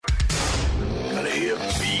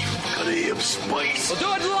spice. We'll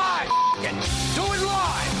do it live. Do it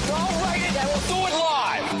live. I'll write it and we'll do it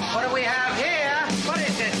live. What do we have here? What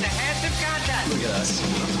is this? The handsome contest. Look at us.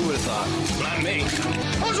 Who would have thought? Not me.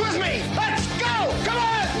 Who's with me? Let's go! Come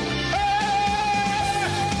on!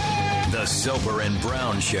 The Soper and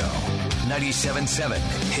Brown Show. 97.7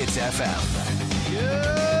 Hits FM.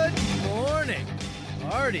 Good morning,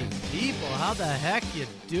 party people. How the heck you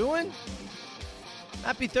doing?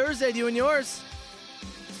 Happy Thursday to you and yours.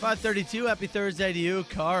 It's 5:32. Happy Thursday to you,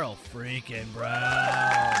 Carl freaking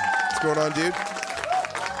Brown. What's going on, dude?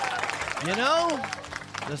 You know,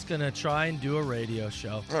 just gonna try and do a radio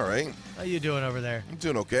show. All right. How you doing over there? I'm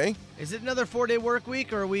doing okay. Is it another 4-day work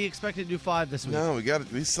week, or are we expected to do 5 this week? No,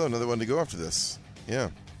 we still have another one to go after this. Yeah.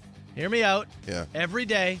 Hear me out. Yeah. Every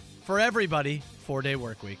day, for everybody, 4-day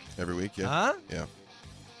work week. Every week, yeah. Huh? Yeah.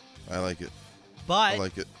 I like it. But I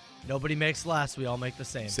like it. nobody makes less. We all make the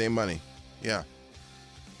same. Same money. Yeah.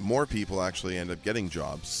 More people actually end up getting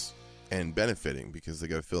jobs and benefiting because they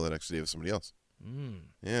got to fill that extra day with somebody else.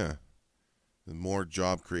 Yeah. The more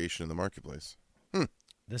job creation in the marketplace.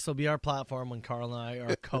 This will be our platform when Carl and I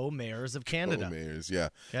are co-mayors of Canada. Co-mayors, yeah.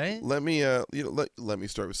 Okay. Let me let me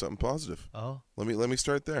start with something positive. Oh. Let me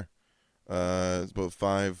start there. It's about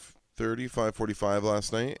 5:45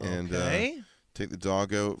 last night, and Okay. take the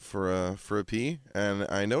dog out for a pee, and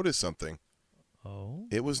I noticed something. Oh.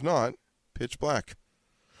 It was not pitch black.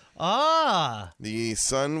 Ah. The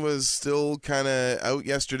sun was still kind of out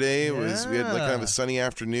yesterday. We had like kind of a sunny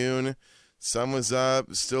afternoon. Sun was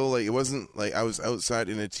up. Still, like, it wasn't like I was outside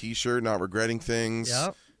in a t-shirt, not regretting things.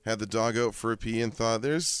 Yep. Had the dog out for a pee and thought,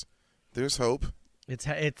 there's hope. It's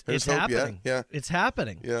There's hope, happening. yeah. It's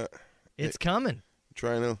happening. Yeah. It's coming.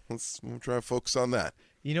 We'll try to focus on that.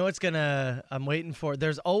 You know what's I'm waiting for?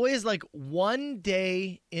 There's always like one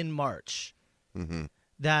day in March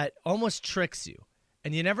that almost tricks you.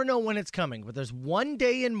 And you never know when it's coming. But there's one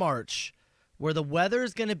day in March where the weather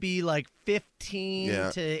is going to be like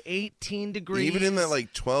 15 to 18 degrees. Even in that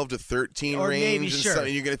like 12 to 13 or range, maybe, and sure.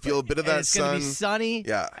 sun, you're going to feel a bit of And that it's sun. going to be sunny.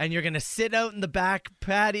 Yeah. And you're going to sit out in the back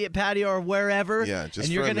patio or wherever. Yeah, just and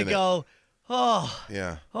you're for a going to minute. go, oh.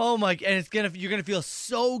 Yeah. Oh my! And you're gonna feel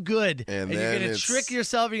so good, And you're then gonna it's- trick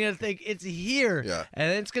yourself. You're gonna think it's here, Yeah.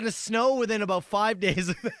 and it's gonna snow within about 5 days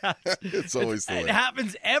of that. It's always the It way.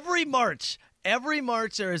 happens every March. Every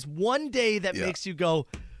March, there is one day that Yeah. makes you go,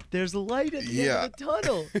 "There's a light at the end of the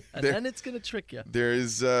tunnel," and then it's gonna trick you.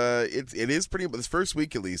 There's it is pretty. This first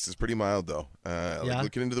week at least is pretty mild though. Yeah. Like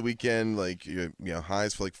looking into the weekend, like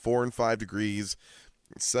highs for like 4 and 5 degrees.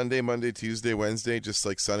 Sunday, Monday, Tuesday, Wednesday, just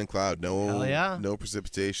like sun and cloud. Hell yeah. No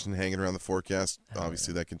precipitation hanging around the forecast.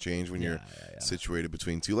 Obviously, that can change when you're situated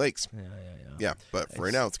between two lakes. Yeah, but for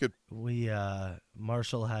right now, it's good. We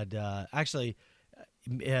Marshall had actually.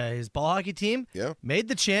 His ball hockey team made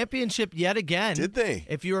the championship yet again. Did they?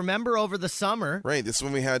 If you remember over the summer. Right. This is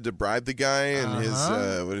when we had to bribe the guy and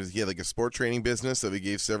he had like a sport training business that we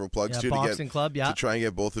gave several plugs to boxing club, to try and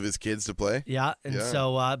get both of his kids to play. Yeah, and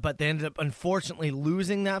so but they ended up unfortunately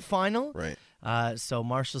losing that final. Right. So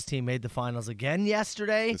Marshall's team made the finals again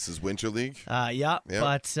yesterday. This is Winter League.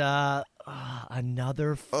 But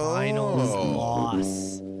another finals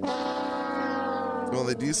loss. Well,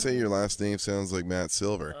 they do say your last name sounds like Matt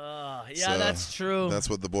Silver. Yeah, that's true. That's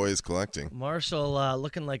what the boy is collecting. Marshall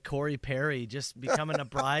looking like Corey Perry, just becoming a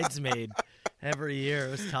bridesmaid every year.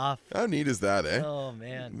 It was tough. How neat is that, eh? Oh,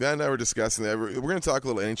 man. Matt and I were discussing that. We're going to talk a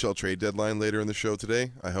little NHL trade deadline later in the show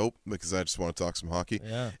today, I hope, because I just want to talk some hockey.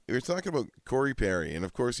 Yeah. We were talking about Corey Perry, and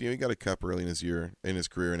of course, he got a cup early in his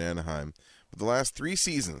career in Anaheim. But the last 3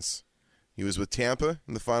 seasons, he was with Tampa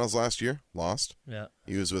in the finals last year, lost. Yeah.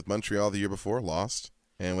 He was with Montreal the year before, lost.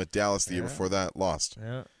 And with Dallas the year before that, lost.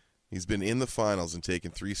 Yeah. He's been in the finals and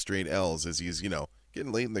taken 3 straight L's as he's,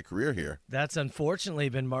 getting late in the career here. That's unfortunately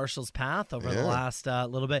been Marshall's path over the last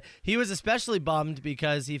little bit. He was especially bummed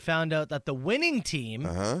because he found out that the winning team,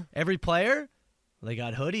 every player, they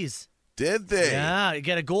got hoodies. Did they? Yeah, you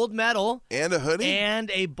get a gold medal. And a hoodie? And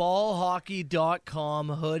a ballhockey.com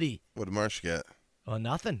hoodie. What did Marsh get? Oh,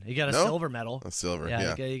 nothing. He got a silver medal. A silver,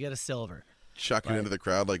 Yeah, you get a silver. Chucking into the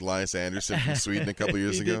crowd like Linus Anderson from Sweden a couple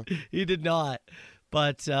years ago. He did not.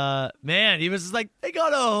 But, man, he was like, they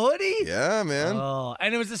got a hoodie? Yeah, man. Oh,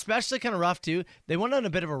 and it was especially kind of rough, too. They went on a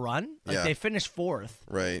bit of a run. They finished 4th.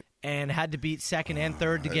 Right. And had to beat 2nd and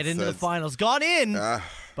 3rd to get into the finals. Got in,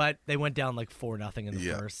 but they went down like 4-0 in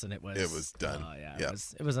the first, and it was done. Oh, yeah,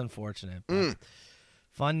 it was unfortunate.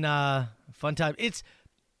 Fun time. It's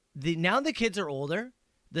now the kids are older.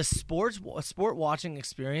 The sport watching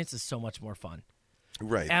experience is so much more fun.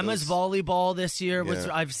 Right. Emma's volleyball this year was,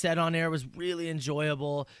 I've said on air, was really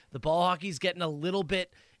enjoyable. The ball hockey's getting a little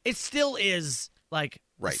bit, it still is like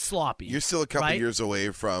Right. sloppy. You're still a couple right? years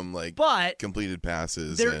away from But completed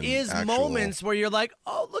passes. There and is actual, moments where you're like,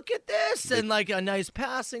 oh, look at this, and like a nice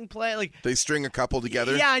passing play, like they string a couple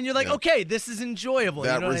together. yeah, and you're like, okay, this is enjoyable.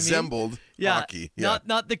 That you know what resembled I mean? hockey. Yeah.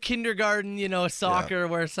 Not the kindergarten, soccer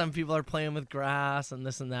where some people are playing with grass and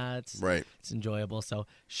this and that. Right. It's enjoyable. So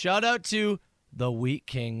shout out to the Wheat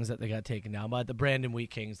Kings that they got taken down by. The Brandon Wheat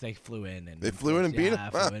Kings, they flew in and They flew in and beat them?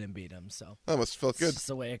 flew in and beat them. So That must have felt good. it's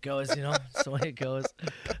the way it goes, It's the way it goes.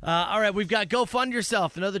 All right, we've got Go Fund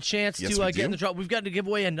Yourself. Another chance Yes, to we get in do. the draw. We've got to give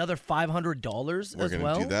away another $500 We're as going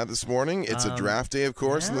well. to do that this morning. It's a draft day, of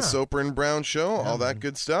course, in the yeah. Soper and Brown Show. All that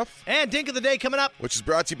good stuff. And Dink of the Day coming up. Which is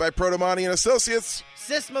brought to you by Protomani and Associates.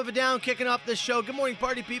 System of a Down kicking off this show. Good morning,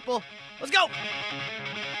 party people. Let's go.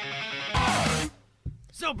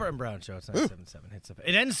 Soper and Brown Show. It's 977 hits.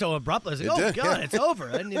 It ends so abruptly. I was like, It oh, did, God, yeah. it's over.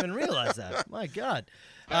 I didn't even realize that. My God.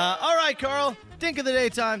 All right, Carl. Dink of the Day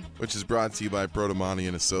time. Which is brought to you by Protomani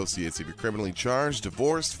and Associates. If you're criminally charged,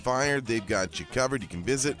 divorced, fired, they've got you covered. You can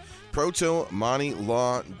visit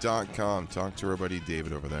protomanilaw.com. Talk to our buddy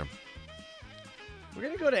David over there. We're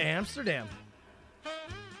going to go to Amsterdam.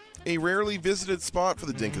 A rarely visited spot for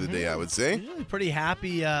the Dink of the Day, I would say. Usually pretty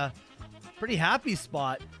happy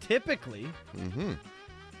spot, typically. Mm-hmm.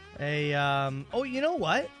 Oh, you know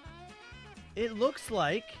what? It looks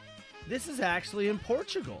like this is actually in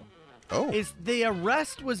Portugal. Oh. The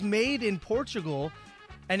arrest was made in Portugal,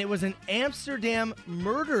 and it was an Amsterdam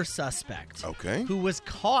murder suspect. Okay. Who was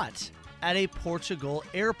caught at a Portugal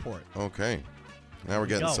airport. Okay. Now we're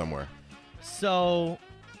getting Go. somewhere. So,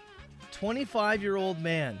 25-year-old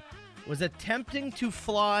man was attempting to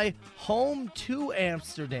fly home to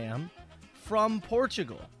Amsterdam from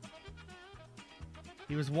Portugal.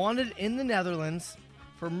 He was wanted in the Netherlands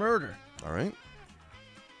for murder. All right.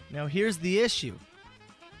 Now, here's the issue.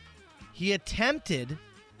 He attempted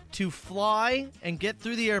to fly and get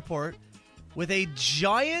through the airport with a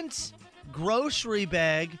giant grocery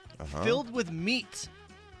bag filled with meat.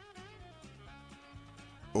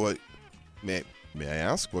 What? May I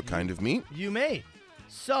ask what kind of meat? You may.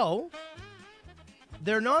 So,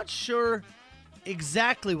 they're not sure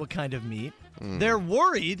exactly what kind of meat. They're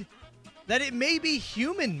worried that it may be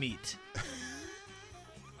human meat.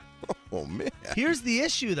 Oh, man. Here's the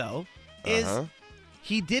issue, though, is Uh-huh.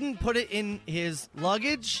 he didn't put it in his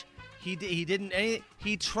luggage. He didn't.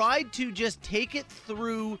 He tried to just take it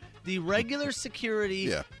through the regular security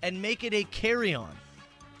Yeah. and make it a carry-on.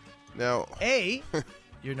 Now,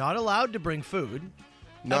 You're not allowed to bring food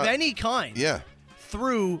of Not- any kind yeah,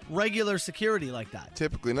 through regular security like that.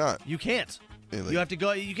 typically not. You can't. Yeah, like- You have to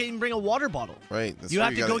go. You can't even bring a water bottle. Right. That's You right,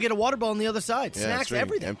 have to gotta- go get a water bottle on the other side. yeah, Snacks, that's right.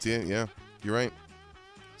 everything. Empty it. Yeah, you're right.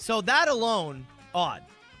 So that alone, odd,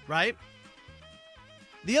 right?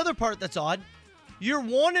 The other part that's odd, you're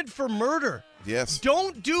wanted for murder. Yes.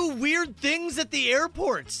 Don't do weird things at the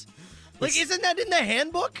airports. Like, isn't that in the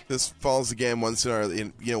handbook? This falls again once in our,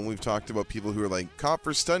 when we've talked about people who are like caught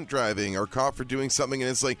for stunt driving or caught for doing something,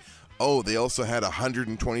 and it's like, oh, they also had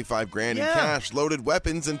 $125 grand in Yeah. cash, loaded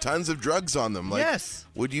weapons, and tons of drugs on them. Like, Yes.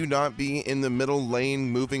 would you not be in the middle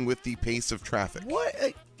lane moving with the pace of traffic? What?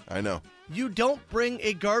 I know. You don't bring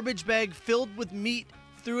a garbage bag filled with meat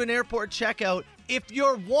through an airport checkout if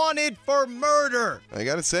you're wanted for murder. I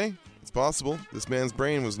gotta say, it's possible. This man's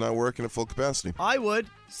brain was not working at full capacity. I would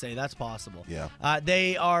say that's possible. Yeah.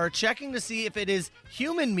 They are checking to see if it is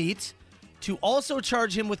human meat to also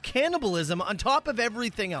charge him with cannibalism on top of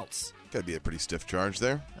everything else. Gotta be a pretty stiff charge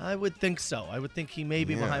there. I would think so. I would think he may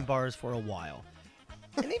be Yeah. behind bars for a while.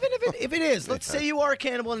 And even if it is, let's say you are a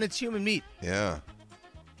cannibal and it's human meat. Yeah.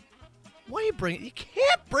 Why are you bringing? You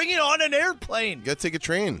can't bring it on an airplane. You gotta take a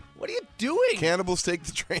train. What are you doing? Cannibals take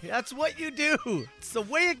the train. That's what you do. It's the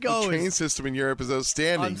way it The goes. train system in Europe is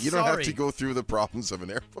outstanding. I'm You don't have sorry. to go through the problems of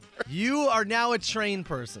an airport. You are now a train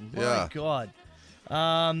person. Yeah. My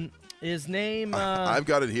God. His name. I've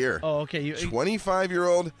got it here. Oh, okay.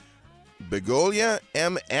 25-year-old Begolia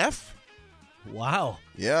MF. Wow.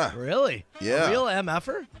 Yeah, Really? Yeah. A real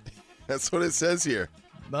MFer? that's what it says here.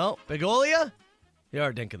 Well, Begolia, you're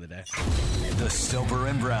our Dink of the Day. The Soper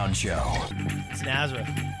and Brown Show. It's Nazareth.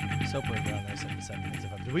 Soper and Brown,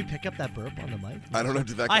 977. Did we pick up that burp on the mic? I don't know.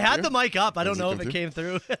 Did that come I had through? the mic up. I don't Does it know come if it came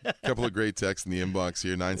through. A couple of great texts in the inbox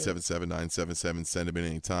here, 977-977. Send them in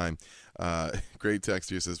anytime. Great text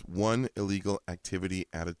here says, one illegal activity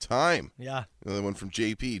at a time. Yeah. Another one from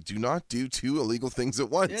JP. Do not do two illegal things at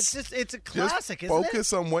once. It's a classic, Just isn't it?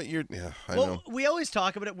 focus on what you're. Yeah, I know. We always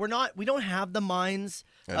talk about it. We don't have the minds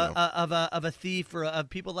of a thief or of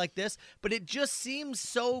people like this, but it just seems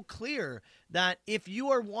so clear that if you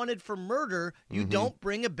are wanted for murder, you don't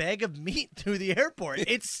bring a bag of meat through the airport.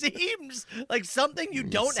 It seems like something you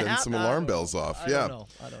don't Send have. some alarm bells off. I don't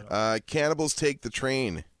know. Cannibals Take the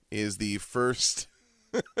Train is the first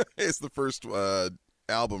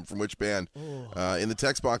album from which band? In the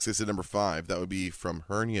text box, they said number 5. That would be from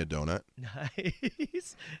Hernia Donut.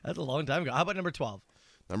 Nice. That's a long time ago. How about number 12?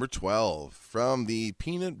 Number 12 from the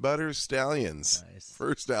Peanut Butter Stallions. Nice.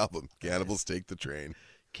 First album, Cannibals Take the Train.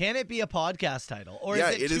 Can it be a podcast title, or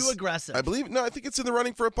is it too aggressive? I think it's in the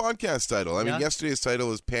running for a podcast title. I mean, yesterday's title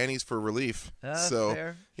was Panties for Relief.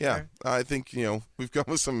 Fair. I think, we've gone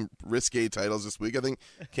with some risque titles this week. I think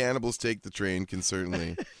Cannibals Take the Train can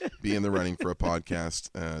certainly be in the running for a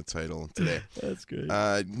podcast title today. That's good.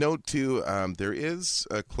 Note, too, there is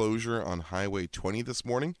a closure on Highway 20 this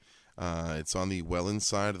morning. It's on the Welland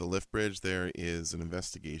side of the lift bridge. There is an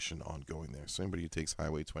investigation ongoing there. So anybody who takes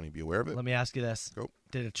Highway 20, be aware of it. Let me ask you this. Go.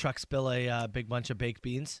 Did a truck spill a big bunch of baked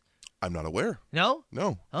beans? I'm not aware. No?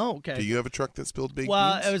 No. Oh, okay. Do you have a truck that spilled baked beans?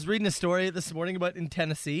 Well, I was reading a story this morning about in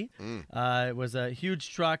Tennessee. It was a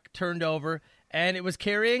huge truck turned over, and it was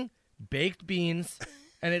carrying baked beans,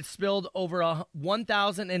 and it spilled over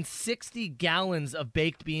 1,060 gallons of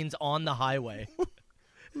baked beans on the highway.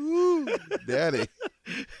 Ooh, daddy.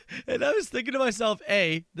 And I was thinking to myself,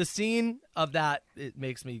 the scene of that, it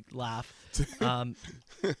makes me laugh.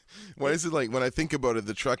 Why is it like, when I think about it,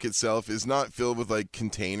 the truck itself is not filled with like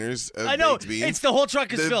containers of baked beans? It's the whole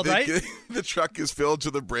truck is filled, right? The truck is filled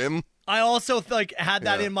to the brim. I also had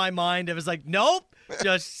that in my mind. It was like, nope,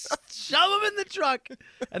 just shove them in the truck.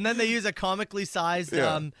 And then they use a comically sized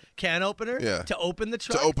can opener to open the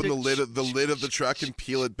truck. To open the lid of the truck and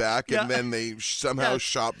peel it back, and then they somehow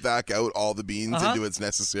shop back out all the beans into its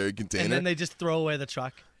necessary container. And then they just throw away the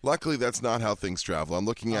truck. Luckily, that's not how things travel. I'm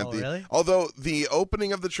looking at really? Although the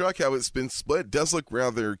opening of the truck, how it's been split, does look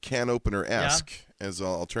rather can opener-esque. As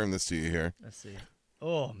I'll turn this to you here. Let's see.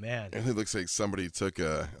 Oh, man. And it looks like somebody took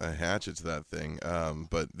a hatchet to that thing.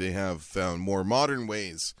 But they have found more modern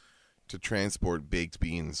ways to transport baked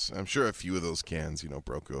beans. I'm sure a few of those cans,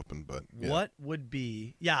 broke open, but what would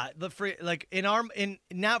be now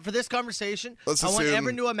for this conversation, Let's I want assume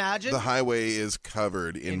everyone to imagine the highway is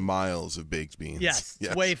covered in miles of baked beans. Yes.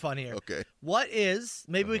 Way funnier. Okay. What is,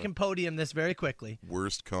 maybe we can podium this very quickly.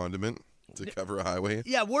 Worst condiment to cover a highway?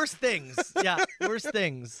 Yeah, worst things. Worst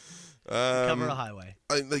things. Cover a highway.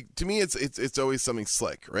 To me, it's always something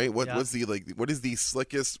slick, right? What is the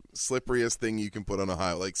slickest, slipperiest thing you can put on a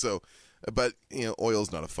highway? But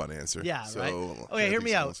oil's not a fun answer. Yeah, so, right. Okay, hear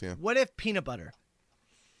me out. Yeah. What if peanut butter?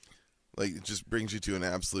 Like, it just brings you to an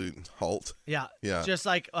absolute halt. Yeah. Yeah. Just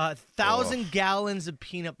like 1,000 gallons of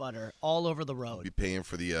peanut butter all over the road. Be paying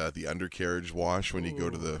for the undercarriage wash when you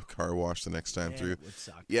go to the car wash the next time through. It would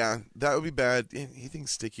suck. Yeah, that would be bad. You think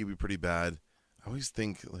sticky would be pretty bad. I always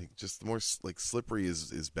think just the more slippery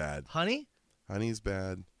is bad. Honey? Honey's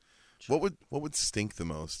bad. What would stink the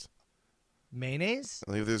most? Mayonnaise?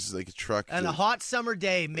 If there's a truck. On a hot summer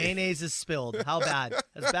day, mayonnaise is spilled. How bad?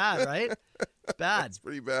 That's bad, right? It's bad. It's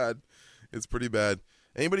pretty bad. It's pretty bad.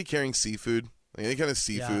 Anybody carrying seafood? Any kind of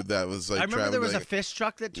seafood that was I remember there was a fish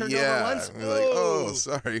truck that turned over once. We're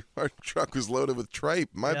sorry. Our truck was loaded with tripe.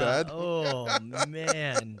 My bad. Oh,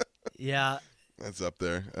 man. Yeah. That's up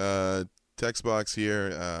there. Text box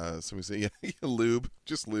here. Somebody say, lube.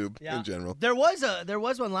 Just lube in general. There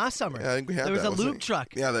was one last summer. Yeah, I think we had There was that, a lube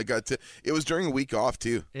truck. Yeah, that got it was during a week off,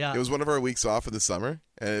 too. Yeah. It was one of our weeks off in the summer.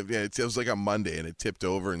 And it was like a Monday, and it tipped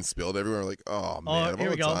over and spilled everywhere. Like, oh, man, here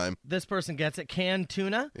all we the go. time. This person gets it. Canned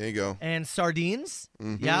tuna. There you go. And sardines.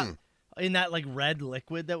 Mm-hmm. Yeah. In that, red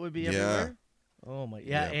liquid that would be everywhere. Oh, my.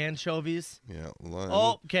 Yeah, anchovies. Yeah. Lime.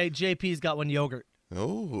 Oh, okay. JP's got one yogurt.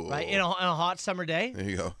 Oh. Right, in a hot summer day. There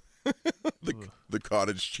you go. the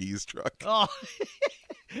cottage cheese truck. Oh,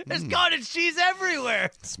 there's cottage cheese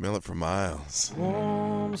everywhere. Smell it for miles.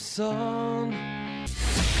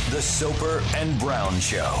 The Soper and Brown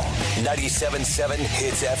Show. 97.7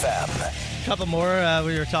 Hits FM. Couple more.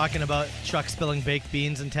 We were talking about trucks spilling baked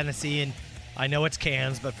beans in Tennessee, and I know it's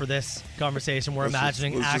cans, but for this conversation, we're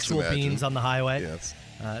imagining let's just actual imagine. beans on the highway. Yes.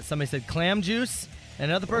 Somebody said clam juice,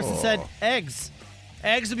 and another person said eggs.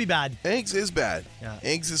 Eggs would be bad. Eggs is bad. Yeah.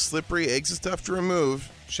 Eggs is slippery. Eggs is tough to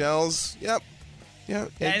remove. Shells, yep. Yeah.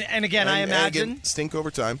 And again, I imagine stink over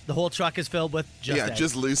time. the whole truck is filled with just eggs.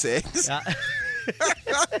 Just loose eggs. Yeah.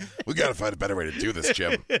 We got to find a better way to do this,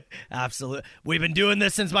 Jim. Absolutely. We've been doing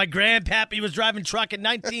this since my grandpappy was driving truck at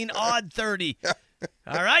 1930.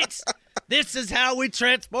 All right? This is how we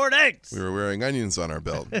transport eggs. We were wearing onions on our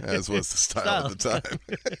belt, as was the style at the time.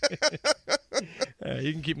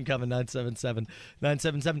 You can keep them coming,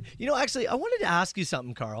 977-977. You know, actually, I wanted to ask you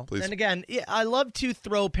something, Carl. Please. And again, I love to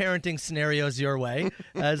throw parenting scenarios your way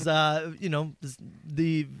as,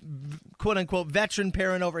 the quote-unquote veteran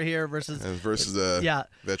parent over here versus a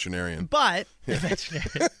veterinarian. But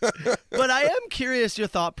I am curious your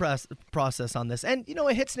thought process on this. And,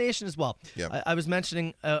 it hits Nation as well. Yep. I was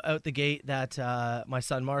mentioning out the gate that my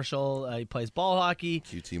son Marshall, he plays ball hockey.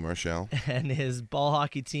 QT Marshall. And his ball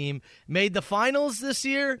hockey team made the finals this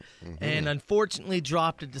year and unfortunately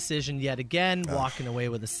dropped a decision yet again, walking away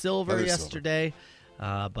with a silver yesterday.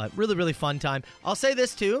 But really, really fun time. I'll say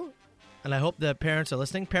this too, and I hope the parents are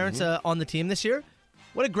listening. Parents on the team this year,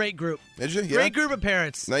 what a great group. Did you? Yeah. Great group of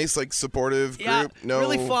parents. Nice, supportive group. Yeah, No,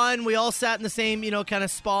 really fun. We all sat in the same, kind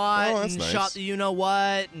of spot and nice. shot the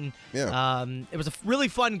you-know-what. And it was a really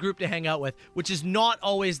fun group to hang out with, which is not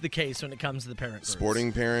always the case when it comes to the parent groups.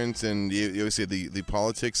 Sporting parents, and you always say the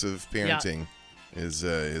politics of parenting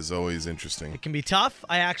is always interesting. It can be tough.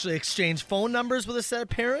 I actually exchanged phone numbers with a set of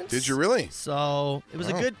parents. Did you really? So it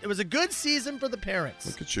was a good season for the parents.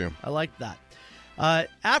 Look at you. I liked that.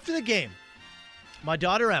 After the game, my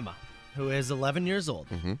daughter Emma, who is 11 years old,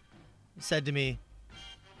 said to me,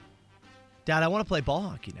 "Dad, I want to play ball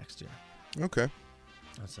hockey next year." Okay.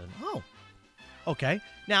 I said, "Oh, okay."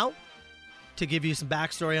 Now, to give you some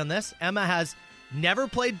backstory on this, Emma has never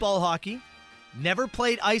played ball hockey, never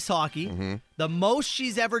played ice hockey. The most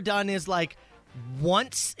she's ever done is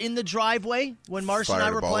once in the driveway when Marcia and I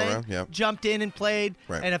were playing, jumped in and played,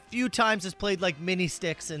 and a few times has played mini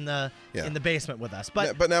sticks in the basement with us.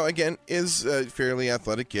 But now again is a fairly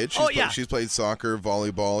athletic kid. She's played soccer,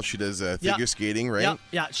 volleyball. She does figure skating, right?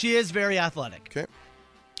 Yeah, she is very athletic. Okay.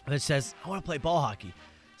 And it says, "I want to play ball hockey."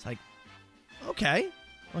 It's like, okay.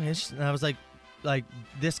 And I was like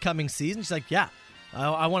this coming season. She's like, "Yeah,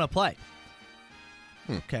 I want to play."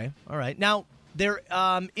 Okay, all right. Now, they're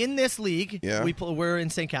in this league. Yeah. We're in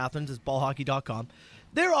St. Catharines. It's ballhockey.com.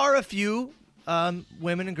 There are a few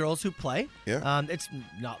women and girls who play. Yeah. It's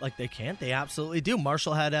not like they can't. They absolutely do.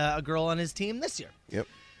 Marshall had a girl on his team this year. Yep.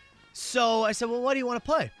 So I said, "Well, what do you want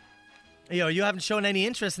to play? You haven't shown any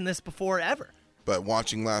interest in this before ever." But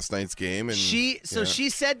watching last night's game, and she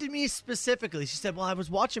said to me specifically, she said, "Well, I was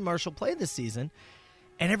watching Marshall play this season,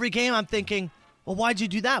 and every game I'm thinking, well, why'd you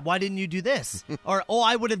do that? Why didn't you do this? Or,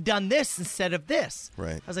 I would have done this instead of this."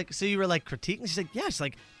 Right. I was like, "So you were critiquing?" She's like, "Yeah." She's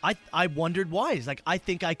like, I wondered why. She's like, "I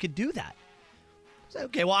think I could do that." I said,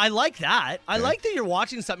 "Okay, well, I like that. I like that you're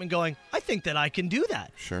watching something going, I think that I can do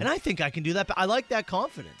that. Sure. And I think I can do that. But I like that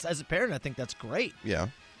confidence. As a parent, I think that's great." Yeah. I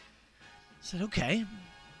said, "Okay."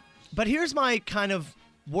 But here's my kind of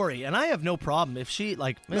worry, and I have no problem if she,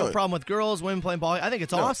 no problem with girls, women playing ball. I think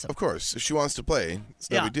it's awesome. Of course. If she wants to play, it's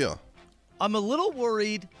no big deal. I'm a little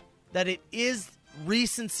worried that it is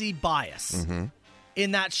recency bias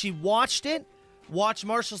in that she watched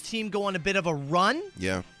Marshall's team go on a bit of a run.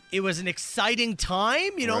 Yeah. It was an exciting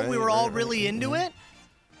time. We were all really into it.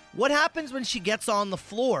 What happens when she gets on the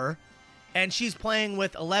floor and she's playing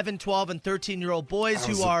with 11, 12, and 13-year-old boys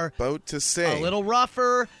who are about to say a little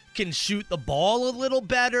rougher, can shoot the ball a little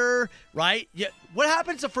better, right? Yeah. What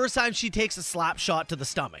happens the first time she takes a slap shot to the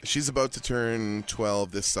stomach? She's about to turn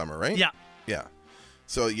 12 this summer, right? Yeah. Yeah.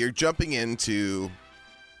 So you're jumping into,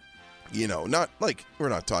 not we're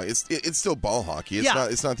not talking. It's still ball hockey.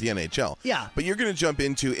 It's not the NHL. Yeah. But you're going to jump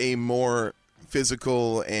into a more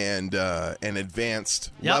physical and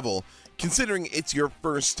advanced level, considering it's your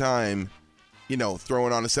first time,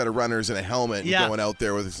 throwing on a set of runners and a helmet and going out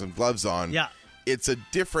there with some gloves on. Yeah. It's a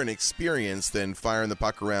different experience than firing the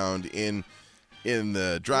puck around in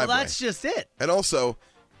the driveway. Well, that's just it. And also,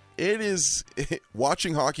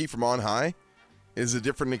 watching hockey from on high is a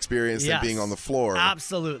different experience than being on the floor.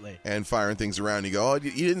 Absolutely. And firing things around. You go, "Oh,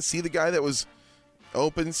 you didn't see the guy that was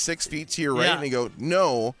open 6 feet to your right?" And you go,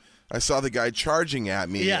 "No, I saw the guy charging at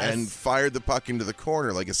me and fired the puck into the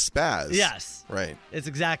corner like a spaz." Yes. Right. It's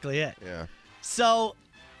exactly it. Yeah. So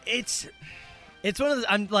it's one of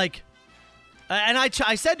the, I'm like, and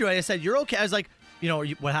I said to her, I said, "You're okay." I was like,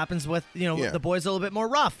 what happens with, the boys a little bit more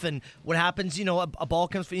rough, and what happens, a ball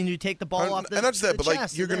comes for you and you take the ball off the and not just that, but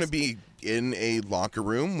chest, you're going to be in a locker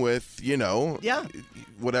room with,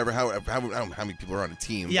 whatever, how don't know how many people are on a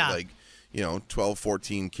team, but 12,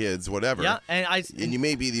 14 kids, whatever. Yeah, and you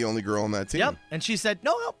may be the only girl on that team. Yep, and she said,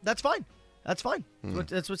 no, that's fine. That's fine.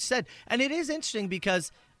 That's what she said. And it is interesting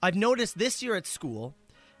because I've noticed this year at school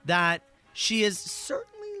that she has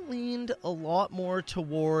certainly leaned a lot more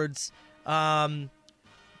towards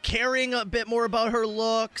caring a bit more about her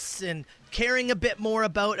looks and caring a bit more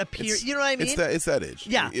about appearance. You know what I mean? It's that age.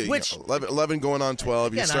 Yeah, You which 11 going on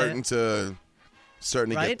 12. You're Again, starting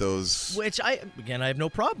to right? get those. Which I have no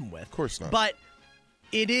problem with. Of course not. But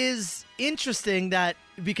it is interesting that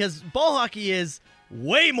because ball hockey is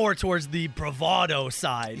way more towards the bravado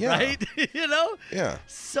side, Yeah. right? You know? Yeah.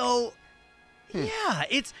 So yeah,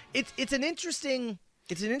 it's an interesting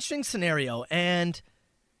scenario, and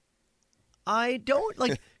I don't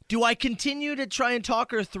like. Do I continue to try and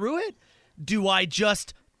talk her through it? Do I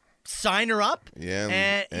just sign her up?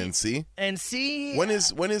 Yeah, and see. And see. When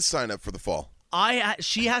is sign up for the fall?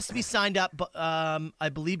 She has to be signed up, I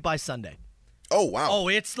believe, by Sunday. Oh wow. Oh,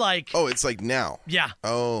 it's like. Oh, it's like now. Yeah.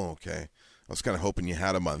 Oh, okay. I was kind of hoping you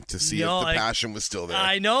had a month to see if the passion was still there.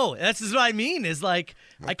 I know. That's what I mean. Is like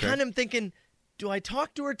I Okay. kind of thinking, do I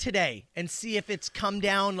talk to her today and see if it's come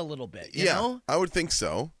down a little bit? You know? I would think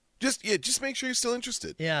so. Just make sure you're still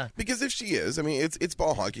interested. Yeah. Because if she is, I mean, it's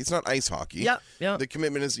ball hockey. It's not ice hockey. Yeah, yeah. The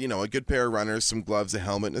commitment is, a good pair of runners, some gloves, a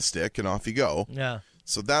helmet, and a stick, and off you go. Yeah.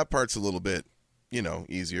 So that part's a little bit,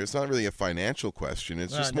 easier. It's not really a financial question.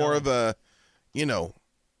 It's just more no. of a, you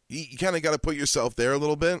kind of got to put yourself there a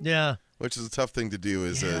little bit. Yeah. Which is a tough thing to do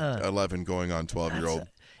as a 11 going on 12-year-old.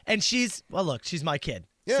 And she's my kid.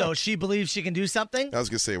 Yeah. So she believes she can do something. I was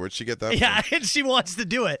going to say, where'd she get that Yeah, from? and she wants to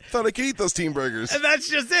do it. Thought I could eat those team burgers. And that's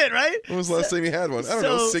just it, right? When was the last time you had one? I don't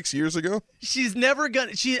know, 6 years ago? She's never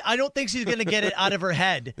gonna. I don't think she's gonna get it out of her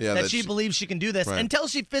head Yeah, that that she she- believes she can do this Right. until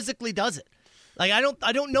she physically does it. Like I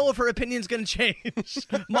don't know if her opinion's gonna change.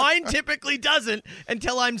 Mine typically doesn't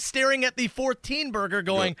until I'm staring at the 14 burger,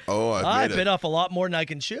 going, Oh, I've I made it." bit off a lot more than I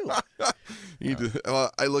can chew.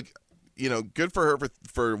 I look, good for her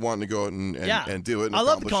for wanting to go out and do it. And I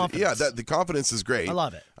love the accomplish it. confidence. Yeah, the confidence is great. I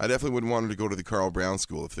love it. I definitely wouldn't want her to go to the Carl Brown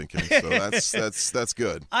School of Thinking. So that's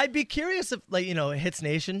good. I'd be curious if, Hits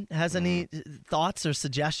Nation has any thoughts or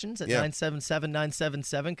suggestions at Yeah.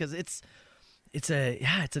 977-977 because it's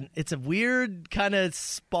a weird kind of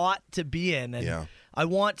spot to be in, and Yeah. I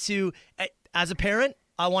want to, as a parent,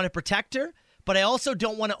 I want to protect her, but I also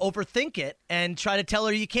don't want to overthink it and try to tell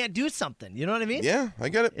her you can't do something. You know what I mean? Yeah, I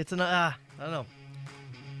get it. It's I don't know.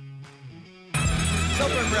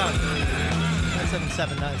 Soper and Brown.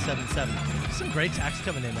 977-977. Some great text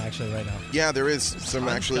coming in actually right now. Yeah, there is some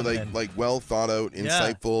tons actually coming in. like well thought out,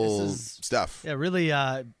 insightful this is- stuff. Yeah, really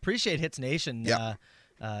appreciate Hits Nation. Yeah.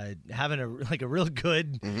 Having a real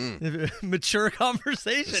good, mature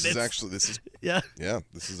conversation. This is yeah.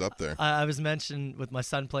 this is up there. I was mentioned with my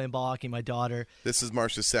son playing ball hockey, my daughter. This is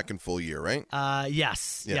Marcia's second full year, right?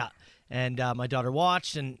 Yes, Yeah. yeah. And my daughter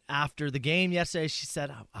watched, and after the game yesterday, she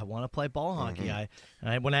said, "I want to play ball hockey."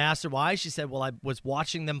 When I asked her why, she said, "Well, I was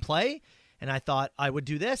watching them play, and I thought I would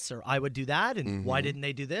do this or I would do that, and why didn't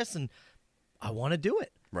they do this? And I want to do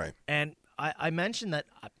it." Right. And I mentioned that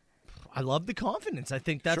I love the confidence. I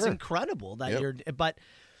think that's Sure. incredible that Yep. but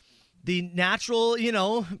the natural,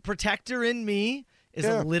 protector in me is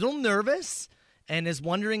Yeah. a little nervous and is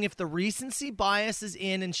wondering if the recency bias is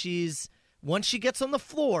in, and once she gets on the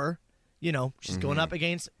floor, she's going up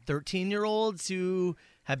against 13-year-olds who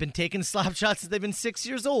have been taking slap shots since they've been 6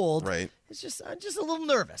 years old. Right. I'm just a little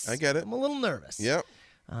nervous. I get it. I'm a little nervous. Yep.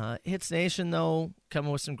 Hits Nation, though,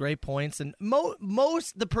 coming with some great points. And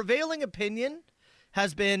the prevailing opinion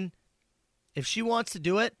has been, if she wants to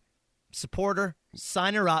do it, support her,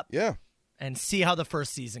 sign her up, Yeah. and see how the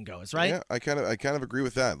first season goes, right? Yeah, I kind of agree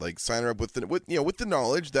with that. Like, sign her up with the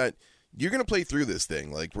knowledge that you're going to play through this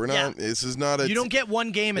thing. Like, we're not. Yeah. This is not a. You don't get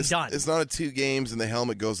one game and done. It's not a 2 games and the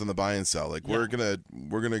helmet goes on the buy and sell. Like, we're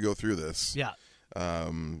gonna go through this. Yeah.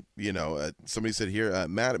 Somebody said here,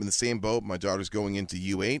 Matt, I'm in the same boat. My daughter's going into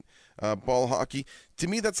U8 ball hockey. To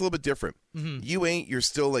me, that's a little bit different. U8, you're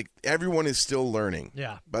still like, everyone is still learning.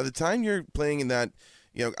 Yeah. By the time you're playing in that,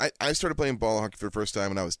 I started playing ball hockey for the first time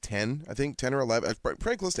when I was 10, I think 10 or 11. I was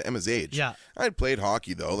pretty close to Emma's age. Yeah. I had played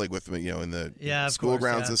hockey though, like with in the of school course,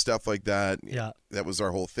 grounds yeah. and stuff like that. Yeah. That was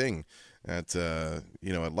our whole thing at at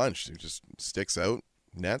lunch. It just sticks out,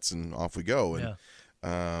 nets, and off we go.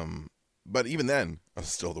 And but even then, I was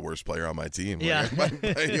still the worst player on my team. Yeah.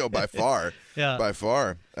 By far. Yeah. By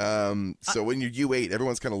far. So when you're U8,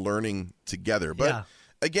 everyone's kind of learning together. But Yeah.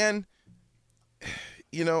 again,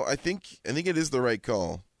 I think it is the right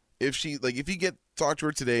call. If you talk to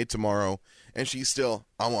her today, tomorrow, and she's still,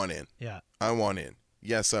 I want in. Yeah. I want in.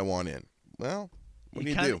 Yes, I want in. Well, what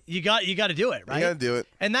do you do? You got to do it, right? You got to do it.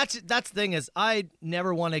 And that's the thing is, I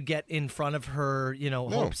never want to get in front of her,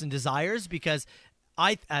 hopes and desires, because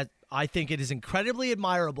I think it is incredibly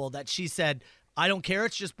admirable that she said, I don't care.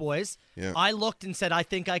 It's just boys. Yeah. I looked and said, I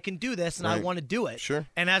think I can do this, and I Right. want to do it. Sure.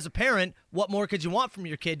 And as a parent, what more could you want from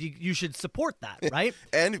your kid? You should support that, right?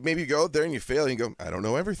 And maybe you go out there and you fail and you go, I don't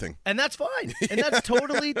know everything. And that's fine. And that's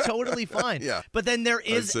totally fine. Yeah. But then there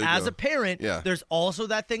is, say as go. a parent, Yeah. there's also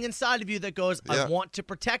that thing inside of you that goes, I Yeah. want to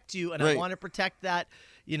protect you, and I Right. want to protect that,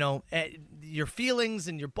 your feelings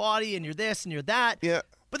and your body and your this and your that. Yeah.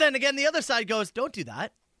 But then again, the other side goes, don't do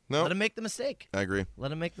that. No. Let him make the mistake. I agree.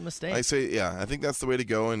 Let him make the mistake. I say, yeah, I think that's the way to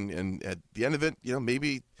go. And at the end of it,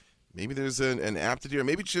 maybe there's an aptitude, or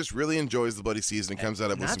maybe she just really enjoys the bloody season and comes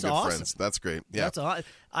out of it with some That's good awesome. friends. That's great. Yeah. That's all.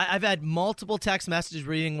 I've had multiple text messages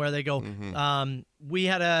reading where they go, we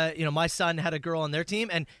had my son had a girl on their team,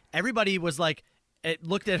 and everybody was like, it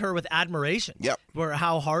looked at her with admiration. Yep. For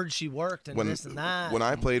how hard she worked and this and that. When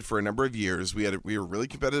I played for a number of years, we were a really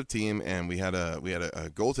competitive team, and we had a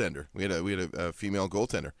goaltender. We had a female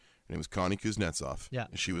goaltender. Her name was Connie Kuznetsov. Yeah.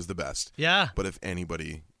 And she was the best. Yeah. But if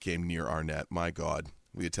anybody came near our net, my God,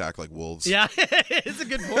 we attacked like wolves. Yeah, it's a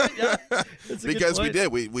good point. Yeah. It's a good Because we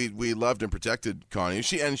point. did. We loved and protected Connie.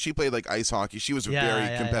 She played like ice hockey. She was a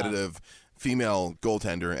very competitive female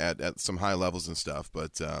goaltender at some high levels and stuff.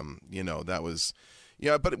 But that was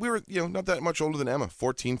but we were not that much older than Emma,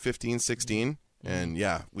 14, 15, 16,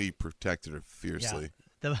 and we protected her fiercely.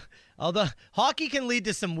 Yeah. Although hockey can lead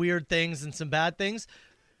to some weird things and some bad things,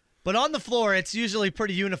 but on the floor it's usually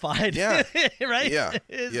pretty unified. Yeah. Right? Yeah.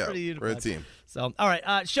 It's Yeah. pretty unified. We're a team. So, all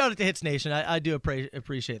right. Shout out to Hits Nation. I do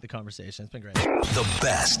appreciate the conversation. It's been great. The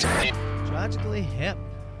best. Tragically Hip.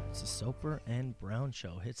 It's a Soper and Brown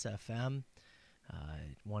show. Hits FM.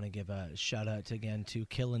 I want to give a shout out again to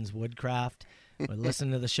Killins Woodcraft. We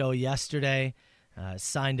listened to the show yesterday.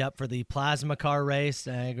 Signed up for the plasma car race,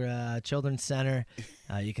 Niagara Children's Center.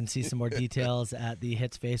 You can see some more details at the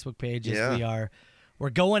Hits Facebook page. As we're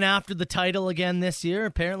going after the title again this year.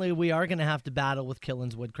 Apparently, we are going to have to battle with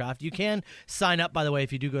Killins Woodcraft. You can sign up, by the way,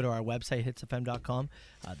 if you do go to our website, hitsfm.com.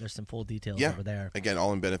 There's some full details over there. Again,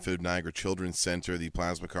 all in benefit of Niagara Children's Center. The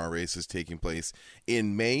plasma car race is taking place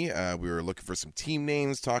in May. We were looking for some team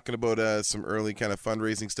names, talking about some early kind of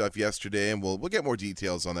fundraising stuff yesterday, and we'll get more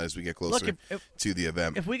details on that as we get closer to the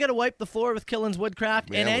event. If we got to wipe the floor with Killins Woodcraft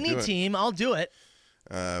and any team, I'll do it.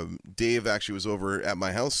 Dave actually was over at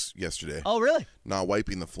my house yesterday. Oh, really? Not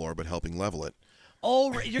wiping the floor, but helping level it.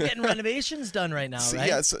 Oh, you're getting renovations done right now, right?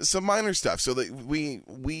 Yeah, some minor stuff. So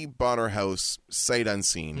we bought our house sight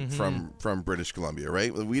unseen from British Columbia,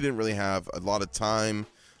 right? We didn't really have a lot of time,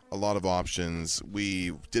 a lot of options.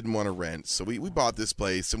 We didn't want to rent, so we bought this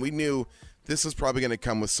place, and we knew this was probably going to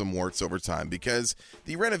come with some warts over time because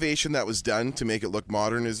the renovation that was done to make it look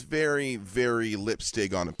modern is very, very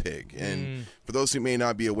lipstick on a pig. And for those who may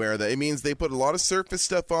not be aware of that, it means they put a lot of surface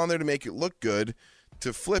stuff on there to make it look good,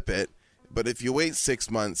 to flip it. But if you wait 6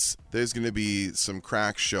 months, there's going to be some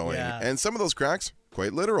cracks showing. Yeah. And some of those cracks,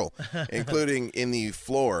 quite literal, including in the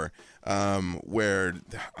floor where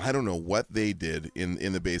I don't know what they did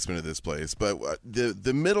in the basement of this place. But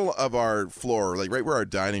the middle of our floor, like right where our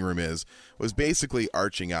dining room is, was basically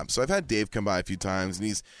arching up. So I've had Dave come by a few times,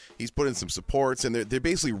 and he's put in some supports, and they're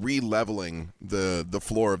basically re-leveling the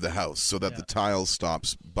floor of the house so that the tile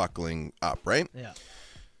stops buckling up, right? Yeah.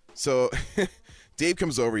 So Dave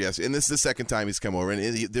comes over, yes, and this is the second time he's come over,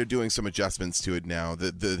 and they're doing some adjustments to it now.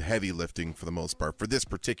 The heavy lifting, for the most part, for this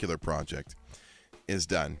particular project is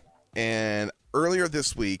done. And earlier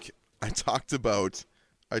this week, I talked about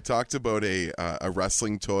a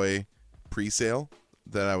wrestling toy pre-sale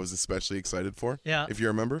that I was especially excited for. Yeah. If you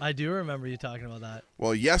remember. I do remember you talking about that.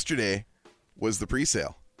 Well, yesterday was the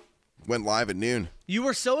pre-sale. Went live at noon. You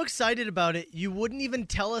were so excited about it, you wouldn't even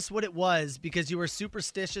tell us what it was because you were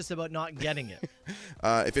superstitious about not getting it.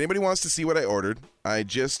 If anybody wants to see what I ordered, I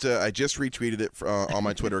just retweeted it on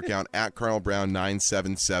my Twitter account at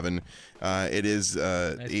CarlBrown977. It is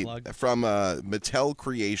from Mattel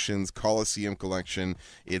Creations Coliseum Collection.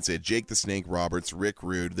 It's a Jake the Snake Roberts, Rick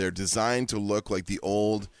Rude. They're designed to look like the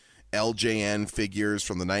old LJN figures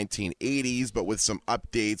from the 1980s, but with some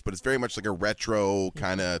updates, but it's very much like a retro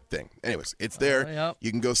kind of thing. Anyways, it's there. Yep. You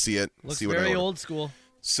can go see it. Looks see what I very ordered. old school.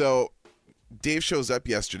 So Dave shows up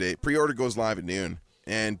yesterday. Pre-order goes live at noon,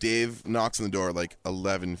 and Dave knocks on the door at like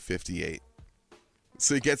 11:58.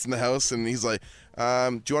 So he gets in the house, and he's like, do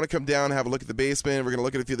you want to come down and have a look at the basement? We're going to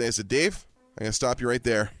look at a few things. I said, Dave, I'm going to stop you right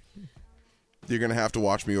there. You're going to have to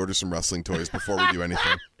watch me order some wrestling toys before we do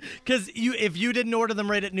anything. Because if you didn't order them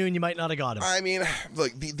right at noon, you might not have got them. I mean,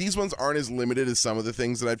 look, these ones aren't as limited as some of the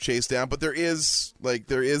things that I've chased down, but there is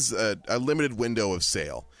a limited window of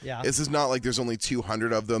sale. Yeah. This is not like there's only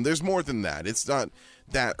 200 of them. There's more than that. It's not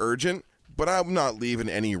that urgent, but I'm not leaving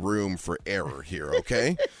any room for error here,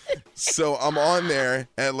 okay? So I'm on there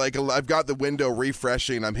and like I've got the window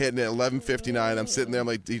refreshing. I'm hitting it at 11:59. I'm sitting there. I'm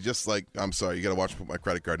like, he just like, I'm sorry, you got to watch put my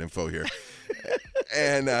credit card info here,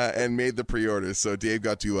 and made the pre-order. So Dave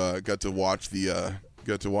got to watch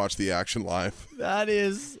the action live That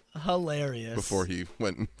is hilarious. before he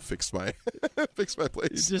went and fixed my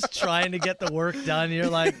place. Just trying to get the work done. You're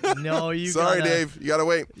like, no, Sorry, Dave, you gotta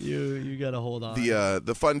wait. You gotta hold on.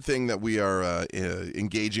 The fun thing that we are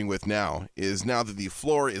engaging with now is now that the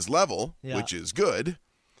floor is level, which is good,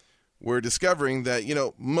 we're discovering that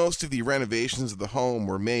most of the renovations of the home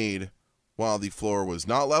were made while the floor was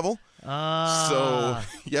not level. So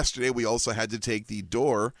yesterday we also had to take the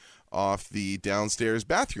door off the downstairs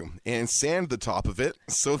bathroom and sand the top of it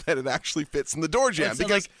so that it actually fits in the door jamb,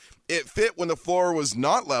 because it fit when the floor was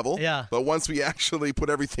not level. Yeah. But once we actually put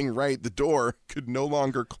everything right, the door could no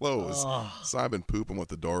longer close. So I've been pooping with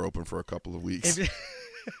the door open for a couple of weeks.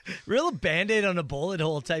 Real Band-Aid on a bullet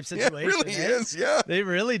hole type situation. Yeah, it really is, yeah. They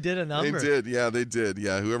really did a number. They did.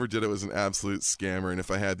 Yeah, whoever did it was an absolute scammer, and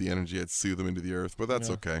if I had the energy, I'd sue them into the earth, but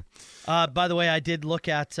that's okay. By the way, I did look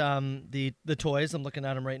at the toys. I'm looking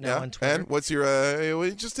at them right now on Twitter. And what's your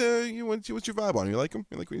what's your vibe on them? You like them?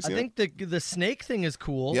 You like what you see? I think the snake thing is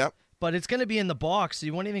cool. Yep. But it's going to be in the box, so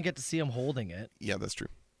you won't even get to see him holding it. Yeah, that's true.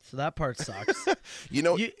 So that part sucks.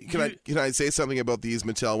 Can I say something about these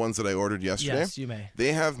Mattel ones that I ordered yesterday? Yes, you may.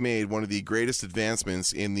 They have made one of the greatest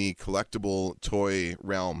advancements in the collectible toy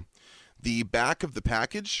realm. The back of the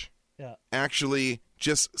package actually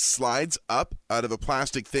just slides up out of a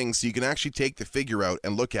plastic thing, so you can actually take the figure out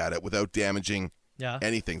and look at it without damaging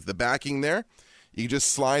anything. The backing there, you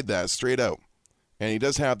just slide that straight out. And he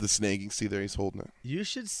does have the snake. You can see there he's holding it. You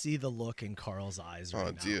should see the look in Carl's eyes right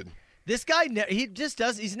now. Oh, dude. This guy,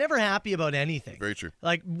 he's never happy about anything. Very true.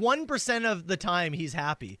 Like 1% of the time he's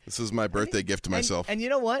happy. This is my birthday gift to myself. And you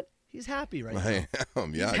know what? He's happy right now. I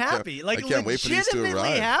am, yeah. He's happy. I can't wait for these to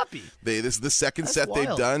arrive. Happy. This is the second set wild.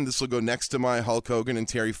 they've done. This will go next to my Hulk Hogan and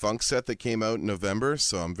Terry Funk set that came out in November,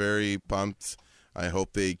 so I'm very pumped. I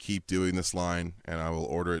hope they keep doing this line, and I will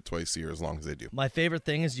order it twice a year as long as they do. My favorite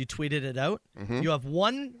thing is you tweeted it out. Mm-hmm. You have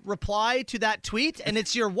one reply to that tweet, and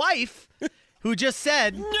it's your wife who just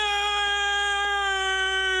said, "Nerd."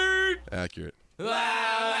 Accurate.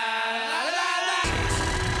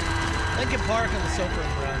 Lincoln Park on the Soper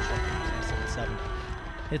and Brown Show. 7.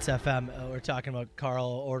 Hits FM. We're talking about Carl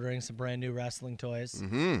ordering some brand new wrestling toys.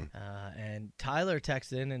 Mm-hmm. And Tyler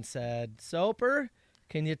texted in and said, Soper,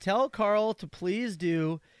 can you tell Carl to please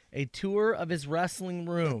do a tour of his wrestling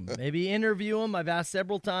room? Maybe interview him. I've asked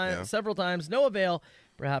several times, no avail.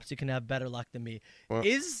 Perhaps you can have better luck than me. Well,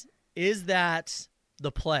 is that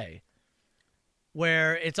the play?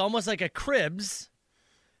 Where it's almost like a Cribs,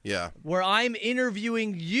 where I'm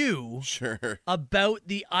interviewing you about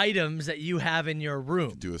the items that you have in your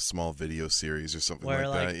room. Do a small video series or something where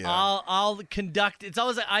like that. Yeah. I'll conduct. It's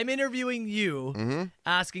always like I'm interviewing you,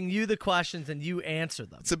 asking you the questions, and you answer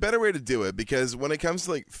them. It's a better way to do it, because when it comes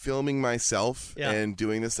to like filming myself and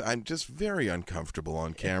doing this, I'm just very uncomfortable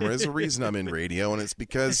on camera. There's a reason I'm in radio, and it's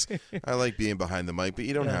because I like being behind the mic, but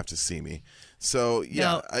you don't have to see me. So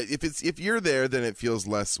if you're there, then it feels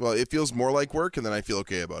less. Well, it feels more like work, and then I feel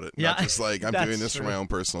okay about it. Not just like I'm doing this for my own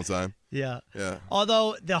personal time. Yeah. Yeah.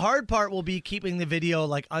 Although the hard part will be keeping the video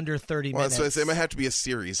like under 30 minutes. So I say it might have to be a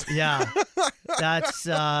series. Yeah. That's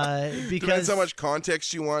because depends how much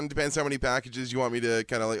context you want. Depends how many packages you want me to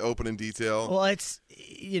kind of like open in detail. Well, it's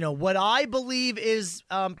what I believe is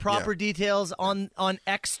proper details on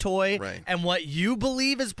X toy, and what you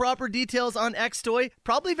believe is proper details on X toy,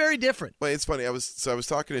 probably very different. Well, it's funny. I was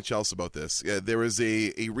talking to Chelsea about this. There was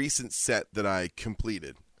a recent set that I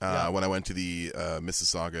completed when I went to the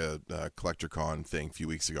Mississauga Collector Con thing a few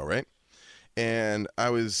weeks ago, right? And I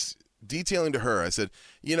was detailing to her. I said,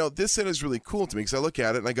 this set is really cool to me, because I look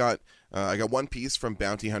at it and I got one piece from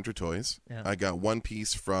Bounty Hunter Toys. Yeah. I got one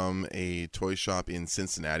piece from a toy shop in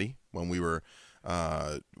Cincinnati when we were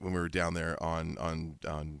down there on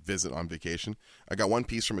visit on vacation. I got one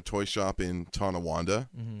piece from a toy shop in Tonawanda.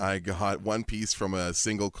 Mm-hmm. I got one piece from a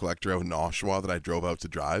single collector out in Oshawa that I drove out to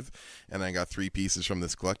drive, and I got 3 pieces from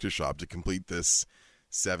this collector shop to complete this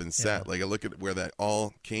 7 set. Like, I look at where that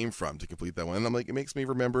all came from to complete that one, and I'm like, it makes me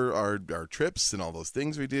remember our trips and all those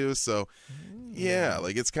things we do. So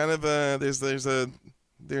like it's kind of there's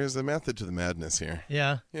a method to the madness here.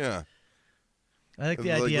 Yeah I think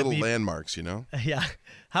the idea little landmarks, Yeah.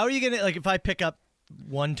 How are you gonna, like, if I pick up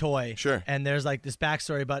one toy, sure, and there's like this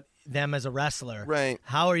backstory, but them as a wrestler. Right.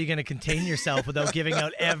 How are you going to contain yourself without giving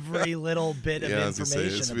out every little bit of Yeah, I was gonna say,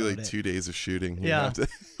 information it's about really it? 2 days of shooting. You Yeah. have to-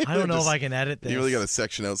 I don't know if just- I can edit this. You really got to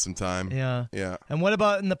section out some time. Yeah. Yeah. And what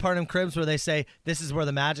about in the Parnham Cribs where they say, this is where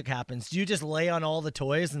the magic happens? Do you just lay on all the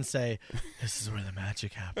toys and say, this is where the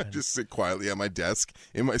magic happens? Just sit quietly at my desk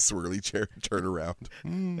in my swirly chair, turn around.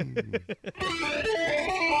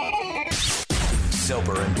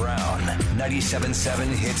 Soper and Brown, 97.7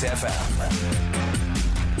 Hits FM.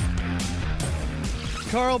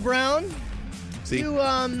 Carl Brown, See, you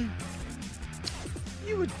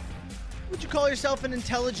would you call yourself an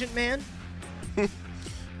intelligent man?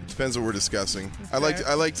 depends what we're discussing. I like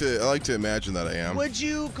to imagine that I am. Would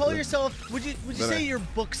you call yourself? Would you Then say I- you're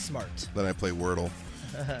book smart? Then I play Wordle.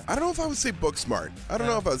 I don't know if I would say book smart. I don't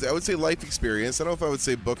know if I would say life experience. I don't know if I would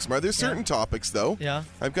say book smart. There's certain topics though. Yeah.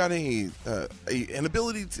 I've got an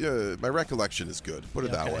ability to. My recollection is good. Put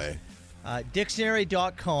it that Okay. way.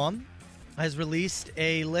 Dictionary.com has released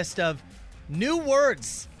a list of new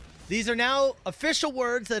words. These are now official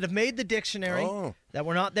words that have made the dictionary Oh. that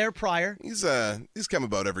were not there prior. These come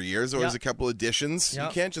about every year. There's always Yeah. a couple editions. Yeah.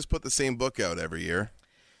 You can't just put the same book out every year.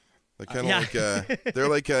 They're kind of yeah. like they're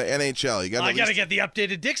like NHL. You I got to get. get the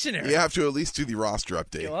updated dictionary. You have to at least do the roster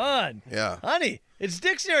update. Come on. Yeah. Honey, it's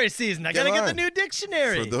dictionary season. I got to Come get the on. new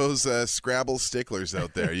dictionary. For those Scrabble sticklers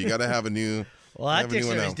out there, you got to have a new. well, that have a new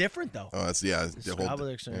one dictionary is out. different, though. Oh, that's the whole. Scrabble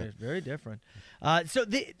dictionary is very different.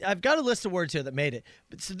 I've got a list of words here that made it.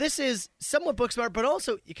 But so this is somewhat book smart, but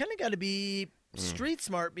also you kind of got to be street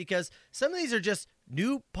smart because some of these are just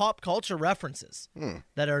new pop culture references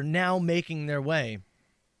that are now making their way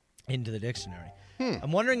into the dictionary.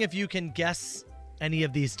 I'm wondering if you can guess any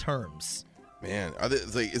of these terms. Man,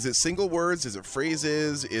 is it single words? Is it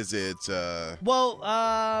phrases? Is it?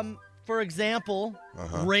 Well, for example,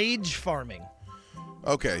 rage farming.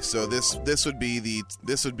 Okay, so this would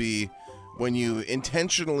be when you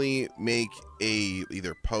intentionally make a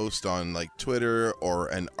either post on like Twitter or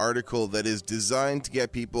an article that is designed to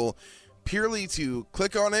get people purely to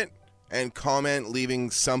click on it and comment, leaving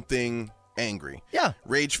something angry. Yeah.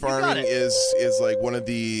 Rage got farming it. is like one of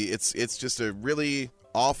the it's just a really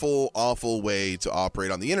awful way to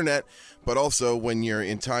operate on the internet, but also when your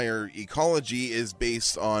entire ecology is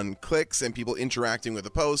based on clicks and people interacting with a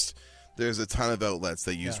post, there's a ton of outlets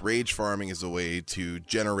that use rage farming as a way to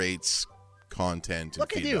generate content and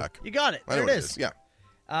Look at feedback. you. You got it. I know There it what is. Yeah.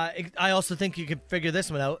 I also think you can figure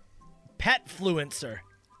this one out. Petfluencer.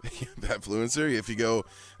 Petfluencer. If you go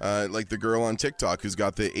like the girl on TikTok who's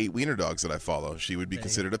got the 8 wiener dogs that I follow, she would be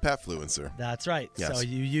considered a petfluencer. That's right. Yes. So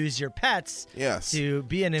you use your pets Yes. to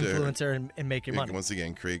be an influencer and make your money. Once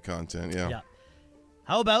again, create content. Yeah. Yeah.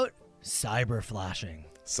 How about cyber flashing?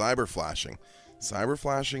 Cyber flashing. Cyber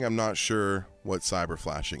flashing, I'm not sure what cyber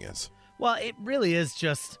flashing is. Well, it really is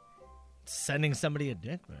just sending somebody a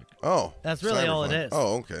dick pic. Oh. That's really all it cyber is.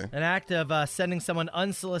 Oh, okay. An act of sending someone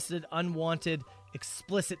unsolicited, unwanted,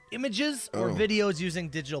 explicit images or Oh. videos using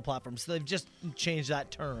digital platforms. So they've just changed that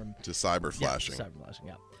term. To cyber flashing. Yeah, cyber flashing,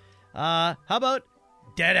 yeah. How about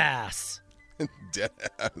dead ass? Dead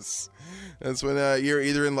ass. That's when you're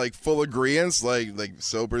either in like full agreement, like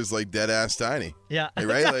Sober's like dead ass tiny. Yeah.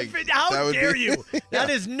 Right? Like, that How would dare be- you?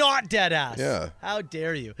 That is not dead ass. Yeah. How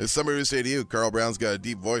dare you? If somebody would say to you, Carl Brown's got a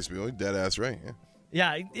deep voice, be like, dead ass, right? Yeah.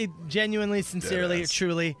 Yeah, it genuinely, sincerely, Dead ass.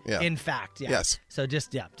 truly, Yeah. in fact. Yeah. Yes. So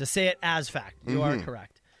just say it as fact. You are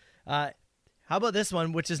correct. How about this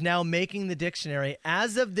one, which is now making the dictionary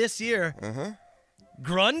as of this year?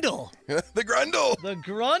 Grundle. The grundle. The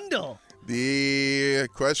grundle. The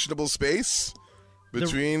questionable space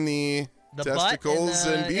between the The butt testicles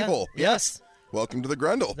and yeah. beehole. Yes. Welcome to the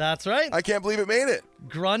grundle. That's right. I can't believe it made it.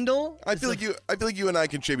 Grundle. I feel like you and I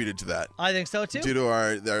contributed to that. I think so too. Due to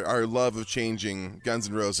our love of changing Guns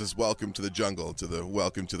N' Roses' "Welcome to the Jungle" to the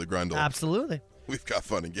 "Welcome to the Grundle." Absolutely. We've got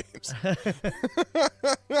fun and games.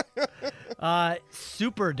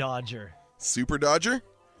 Super Dodger. Super Dodger?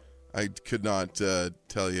 I could not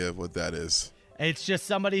tell you what that is. It's just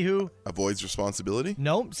somebody who Avoids responsibility?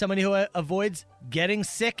 somebody who avoids getting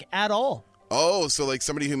sick at all. Oh, so like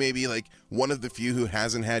somebody who may be like one of the few who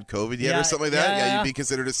hasn't had COVID yet Yeah, or something like that? yeah. You'd be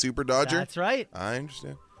considered a super dodger? That's right. I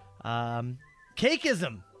understand.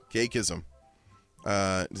 Cakeism. Cakeism.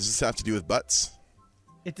 Does this have to do with butts?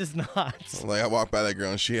 It does not. Like I walked by that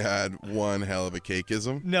girl and she had one hell of a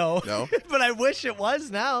cakeism. No. No? But I wish it was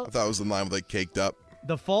now. I thought it was in line with like caked up.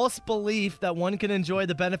 The false belief that one can enjoy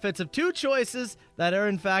the benefits of two choices that are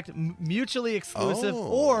in fact mutually exclusive Oh.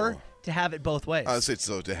 or to have it both ways.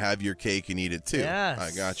 So to have your cake and eat it too. Yes. I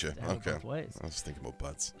gotcha. To have it Okay. both ways. I was thinking about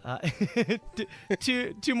butts.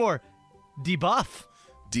 Two more. Debuff.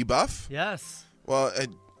 Debuff? Yes. Well,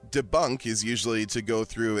 debunk is usually to go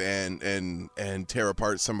through and tear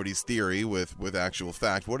apart somebody's theory with actual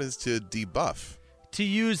fact. What is to debuff? To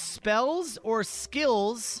use spells or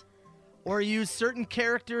skills or use certain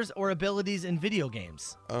characters or abilities in video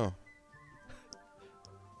games. Oh.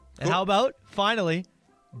 And how about, finally,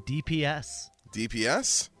 DPS?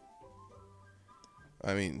 DPS?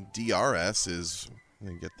 I mean, DRS is,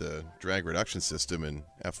 you get the drag reduction system in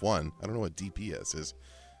F1. I don't know what DPS is.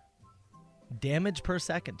 Damage per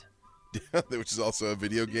second. Which is also a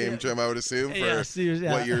video game term, I would assume, for yeah.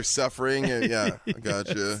 what you're suffering. Yeah,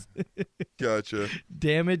 gotcha. Gotcha.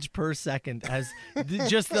 Damage per second, as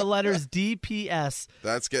just the letters DPS.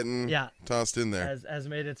 That's getting tossed in there. Has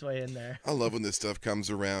made its way in there. I love when this stuff comes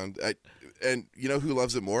around. And you know who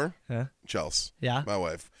loves it more? Huh? Chelsea. Yeah. My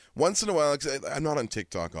wife. Once in a while, 'cause I'm not on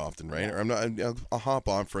TikTok often, right? Or I'll hop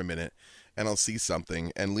on for a minute. And I'll see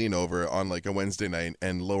something and lean over on like a Wednesday night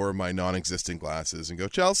and lower my non-existent glasses and go,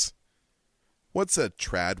 Chelsea, what's a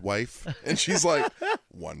trad wife? And she's like,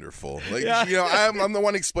 wonderful. Like, I'm the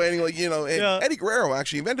one explaining, like, Eddie Guerrero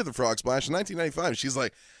actually invented the frog splash in 1995. She's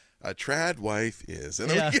like, a trad wife is.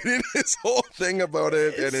 And then we get into this whole thing about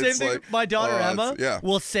it. And Same it's thing, like, my daughter Emma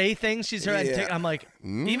will say things she's heard on Yeah. TikTok. I'm like,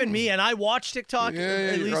 even me, and I watch TikTok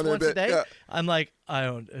at least once a day. Yeah. I'm like, I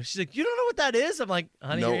don't. She's like, you don't know what that is? I'm like,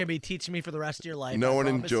 honey, you're going to be teaching me for the rest of your life. No I one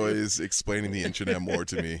promise you. enjoys explaining the internet more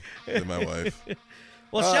to me than my wife.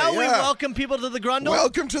 Well, shall we welcome people to the Grundle?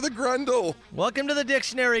 Welcome to the Grundle. Welcome to the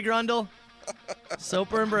dictionary, Grundle.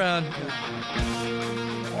 Soper and Brown.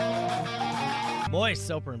 Moist,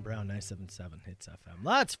 Soper and Brown, 977 Hits FM.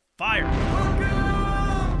 Let's fire. Welcome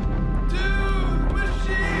to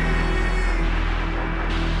Machine.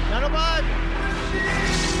 905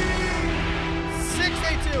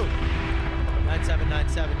 682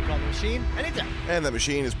 9797. You call the machine anytime. And the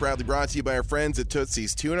machine is proudly brought to you by our friends at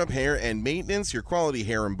Tootsie's Tune-Up Hair and Maintenance, your quality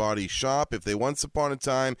hair and body shop. If they once upon a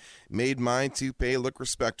time made my toupee look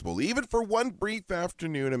respectable, even for one brief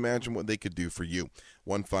afternoon, imagine what they could do for you.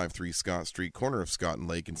 153 Scott Street, corner of Scott and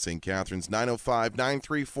Lake in St. Catharines,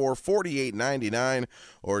 905-934-4899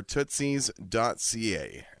 or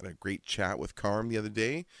tootsies.ca. Had a great chat with Carm the other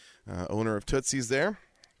day, owner of Tootsie's there.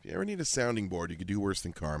 If you ever need a sounding board, you could do worse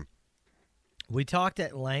than Carm. We talked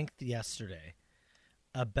at length yesterday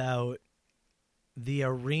about the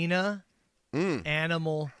arena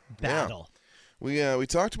animal battle. Yeah. We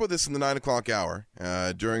talked about this in the 9 o'clock hour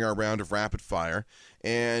during our round of rapid fire.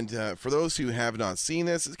 And for those who have not seen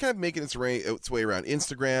this, it's kind of making its way around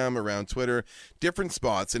Instagram, around Twitter, different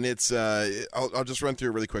spots. And it's I'll just run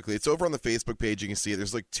through it really quickly. It's over on the Facebook page. You can see it.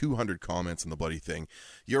 There's like 200 comments on the bloody thing.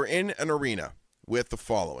 You're in an arena with the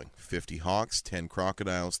following: 50 hawks, 10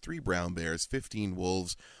 crocodiles, 3 brown bears, 15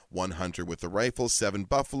 wolves, 1 hunter with a rifle, 7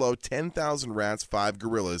 buffalo, 10,000 rats, 5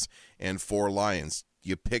 gorillas, and 4 lions.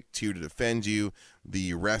 You pick 2 to defend you.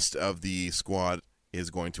 The rest of the squad is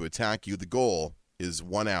going to attack you. The goal is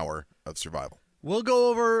 1 hour of survival. We'll go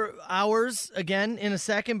over hours again in a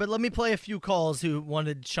second, but let me play a few calls who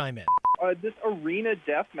wanted to chime in. This arena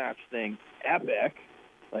deathmatch thing, epic.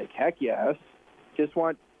 Like, heck yes. Just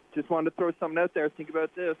wanted to throw something out there. Think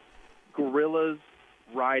about this. Gorillas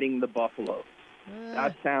riding the buffalo.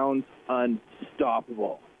 That sounds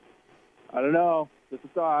unstoppable. I don't know. Just a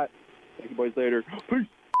thought. Thank you, boys, later. Peace.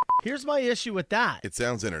 Here's my issue with that. It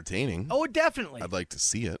sounds entertaining. Oh, definitely. I'd like to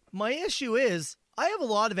see it. My issue is I have a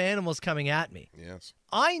lot of animals coming at me. Yes.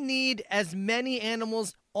 I need as many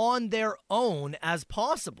animals on their own as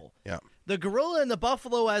possible. Yeah. The gorilla and the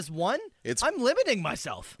buffalo as one, I'm limiting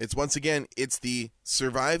myself. It's once again, it's the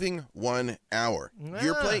surviving 1 hour.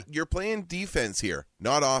 You're playing defense here,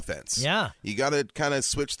 not offense. Yeah. You got to kind of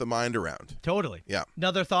switch the mind around. Totally. Yeah.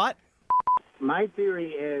 Another thought? My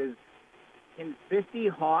theory is, can 50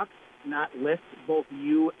 hawks not lift both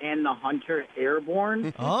you and the hunter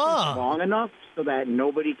airborne long enough so that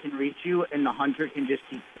nobody can reach you and the hunter can just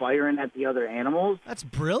keep firing at the other animals? That's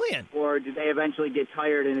brilliant. Or do they eventually get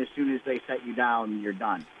tired and as soon as they set you down, you're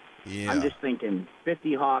done? Yeah. I'm just thinking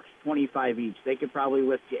 50 hawks, 25 each. They could probably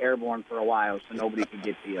lift you airborne for a while so nobody could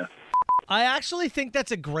get to you. I actually think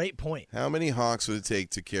that's a great point. How many hawks would it take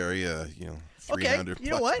to carry a, 300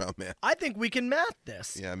 you know plus what? pound man? I think we can math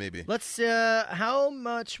this. Yeah, maybe. Let's, how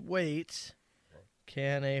much weight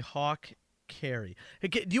can a hawk carry?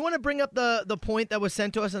 Okay, do you want to bring up the point that was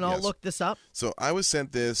sent to us and I'll look this up? So I was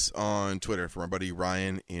sent this on Twitter from our buddy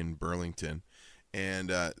Ryan in Burlington.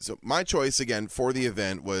 And so my choice, again, for the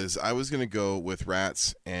event was I was going to go with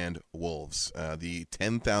rats and wolves, the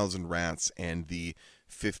 10,000 rats and the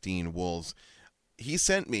 15 wolves. He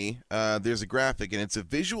sent me, there's a graphic, and it's a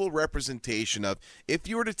visual representation of if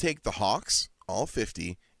you were to take the hawks, all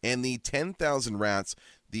 50, and the 10,000 rats,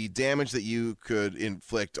 the damage that you could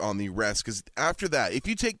inflict on the rest. Because after that, if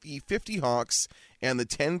you take the 50 hawks and the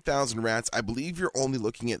 10,000 rats, I believe you're only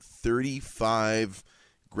looking at 35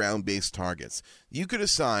 ground-based targets. You could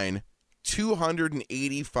assign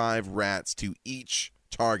 285 rats to each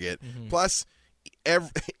target, plus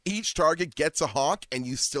each target gets a hawk, and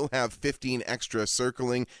you still have 15 extra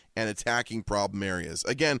circling and attacking problem areas.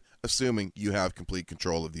 Again, assuming you have complete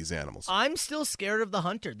control of these animals. I'm still scared of the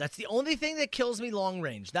hunter. That's the only thing that kills me long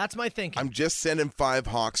range. That's my thinking. I'm just sending 5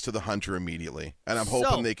 hawks to the hunter immediately, and I'm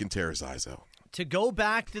hoping they can tear his eyes out. To go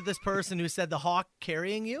back to this person who said the hawk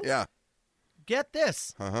carrying you? Yeah. Get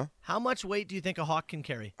this. Uh-huh. How much weight do you think a hawk can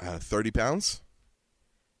carry? 30 pounds.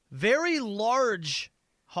 Very large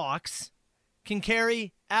hawks can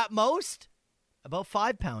carry, at most, about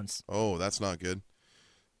 5 pounds. Oh, that's not good.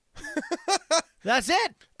 That's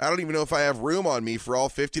it. I don't even know if I have room on me for all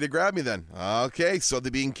 50 to grab me then. Okay, so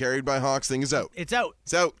the being carried by hawks thing is out. It's out.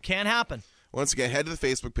 It's out. Can't happen. Once again, head to the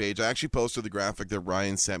Facebook page. I actually posted the graphic that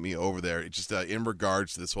Ryan sent me over there, just in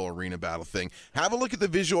regards to this whole arena battle thing. Have a look at the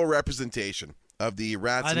visual representation of the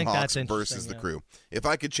rats and hawks versus the crew. If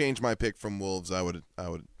I could change my pick from wolves, I would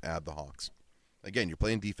add the hawks. Again, you're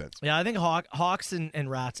playing defense. Yeah, I think hawks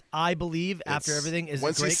and rats, I believe, after everything, is a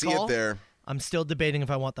great call. Once you see it there. I'm still debating if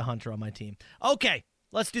I want the hunter on my team. Okay,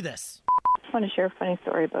 let's do this. I just want to share a funny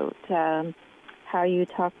story about how you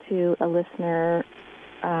talked to a listener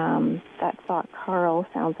that thought Carl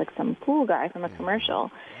sounds like some cool guy from a commercial.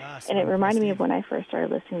 And it reminded me of when I first started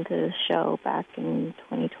listening to the show back in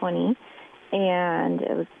 2020. And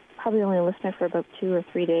it was probably only a listener for about 2 or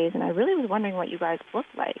 3 days. And I really was wondering what you guys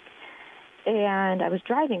looked like. And I was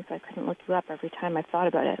driving, so I couldn't look you up every time I thought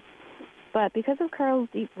about it. But because of Carl's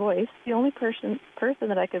deep voice, the only person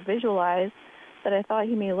that I could visualize that I thought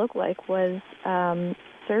he may look like was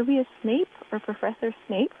Severus Snape or Professor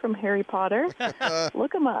Snape from Harry Potter.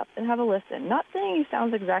 Look him up and have a listen. Not saying he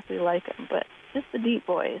sounds exactly like him, but just the deep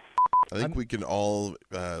voice. I think we can all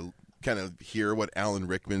kind of hear what Alan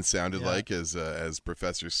Rickman sounded like as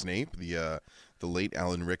Professor Snape, the late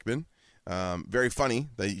Alan Rickman. Very funny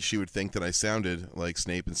that she would think that I sounded like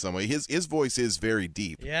Snape in some way. His voice is very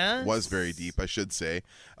deep. Yeah, was very deep, I should say.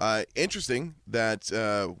 Interesting that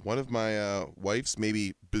one of my wife's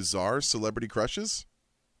maybe bizarre celebrity crushes,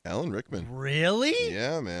 Alan Rickman. Really?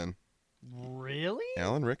 Yeah, man. Really?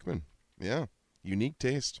 Alan Rickman. Yeah. Unique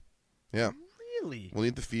taste. Yeah. Really? We'll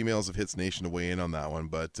need the females of Hits Nation to weigh in on that one,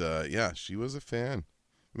 but yeah, she was a fan.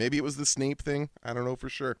 Maybe it was the Snape thing. I don't know for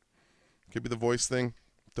sure. Could be the voice thing.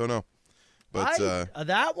 Don't know. But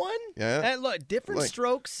that one? Yeah. And look, different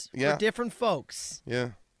strokes for different folks. Yeah.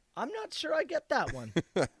 I'm not sure I get that one.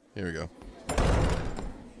 Here we go.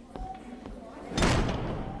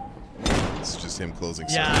 It's just him closing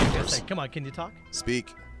doors. Come on, can you talk?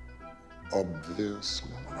 Speak.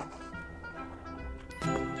 Obviously.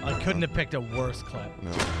 I couldn't have picked a worse clip.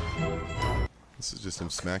 No. This is just him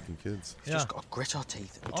smacking kids. We've just got to grit our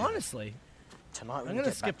teeth. Honestly. Tonight I'm going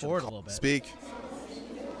to skip forward a little bit. Speak.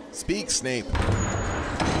 Speak, Snape.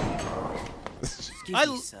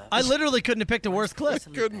 I literally couldn't have picked a worse clip.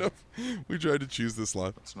 Couldn't have. We tried to choose this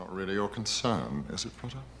live. That's not really your concern, is it,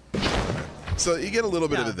 Potter? So you get a little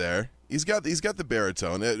bit of it there. He's got the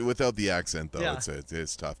baritone without the accent though. Yeah.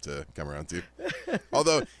 It's tough to come around to.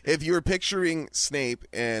 Although if you were picturing Snape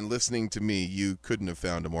and listening to me, you couldn't have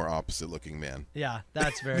found a more opposite looking man. Yeah,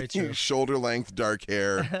 that's very true. Shoulder length, dark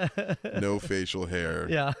hair, no facial hair.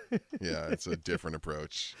 Yeah. Yeah, it's a different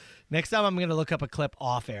approach. Next time I'm going to look up a clip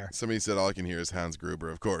off air. Somebody said all I can hear is Hans Gruber.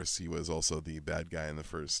 Of course, he was also the bad guy in the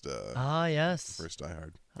first. Yes. First Die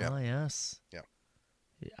Hard. Yeah. Yes. Yeah.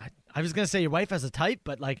 I was going to say your wife has a type,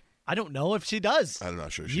 but like I don't know if she does. I'm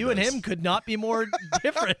not sure she You does. and him could not be more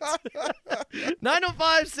different.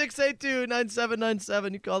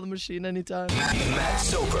 905-682-9797. You call the machine anytime. Matt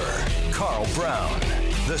Soper, Carl Brown,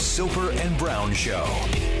 The Soper and Brown Show.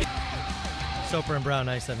 Soper and Brown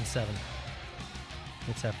 97.7.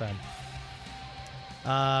 It's FM.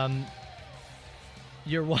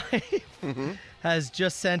 Your wife has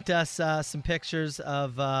just sent us some pictures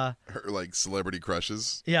of her like celebrity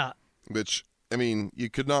crushes. Yeah. Which, I mean, you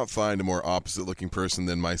could not find a more opposite looking person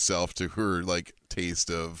than myself to her like taste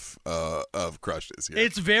of crushes here.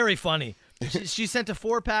 It's very funny. She sent a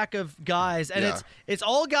 4-pack of guys, and it's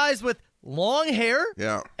all guys with long hair.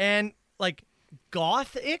 Yeah. And like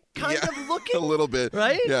gothic kind of looking. A little bit.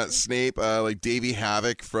 Right? Yeah, Snape, like Davey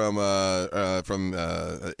Havoc from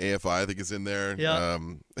AFI, I think is in there. Yeah.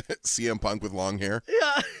 CM Punk with long hair.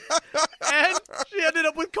 Yeah. And she ended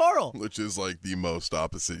up with Carl. Which is like the most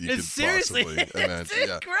opposite you could seriously, possibly imagine.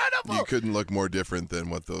 it's incredible. You couldn't look more different than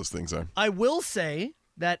what those things are. I will say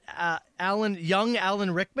That young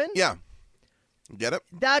Alan Rickman? Yeah. Get it?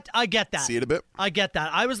 I get that. See it a bit? I get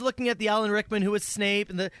that. I was looking at the Alan Rickman who was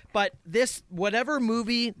Snape, but this, whatever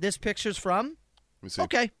movie this picture's from,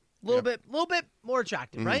 okay, a little bit more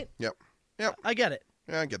attractive, right? Yep. I get it.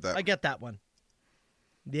 Yeah, I get that. I get that one.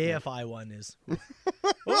 The AFI one is. What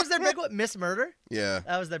was their big one? Miss Murder? Yeah.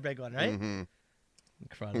 That was their big one, right? Mm-hmm.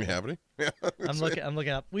 Incredible. We have any? Yeah. I'm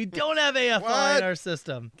looking up. We don't have AFI in our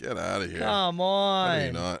system. Get out of here. Come on. How do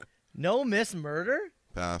you not? No Miss Murder?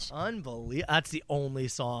 Pass. Unbelievable. That's the only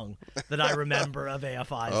song that I remember of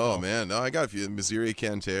AFI. Oh, man. No, I got a few. Missouri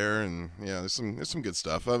Canter, and there's some good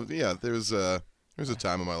stuff. There's a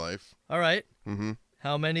time in my life. All right. Mm-hmm.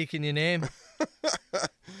 How many can you name?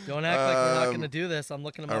 Don't act like we're not going to do this. I'm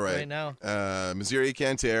looking them up right now. Missouri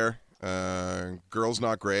Canter, Girls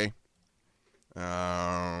Not Grey,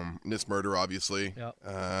 Miss Murder, obviously. Yep.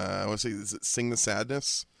 I want to say, is it Sing the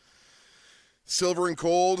Sadness? Silver and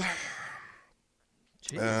Cold.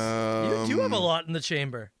 Jeez. You have a lot in the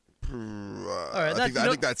chamber. All right, I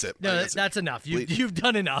think that's it. No, that's enough. You've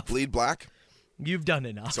done enough. Bleed Black. You've done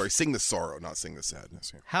enough. Sorry, Sing the Sorrow, not Sing the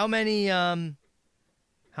Sadness. Yeah.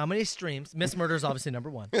 How many streams? Miss Murder is obviously number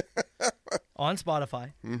one on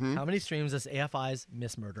Spotify. Mm-hmm. How many streams does AFI's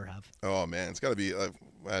Miss Murder have? Oh man, it's got to be. I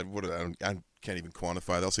can't even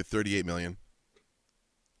quantify that. I'll say 38 million.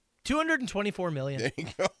 224 million. There you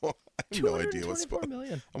go. I have no idea what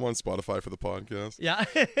million. I'm on Spotify for the podcast. Yeah.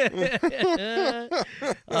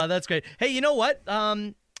 That's great. Hey, you know what?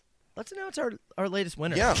 Let's announce our latest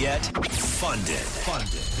winner. Yeah. Get funded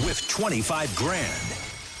with 25 grand.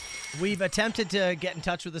 We've attempted to get in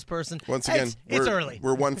touch with this person. Once again, it's early.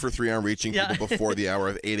 We're 1 for 3 on reaching people before the hour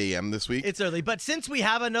of 8 a.m. this week. It's early, but since we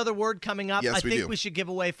have another word coming up, yes, I think we should give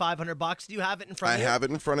away $500. Do you have it in front of you? I have it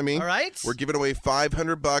in front of me. All right. We're giving away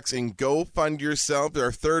 $500 and Go Fund Yourself.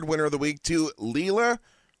 Our third winner of the week to Leela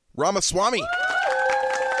Ramaswamy.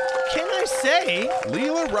 Can I say?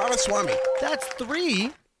 Leela Ramaswamy. That's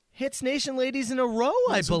 3 Hits Nation ladies in a row,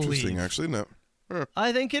 I believe. Interesting, actually. No.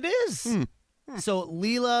 I think it is. So,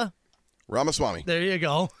 Leela Ramaswamy. There you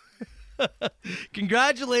go.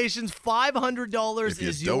 Congratulations. $500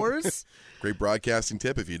 is yours. Great broadcasting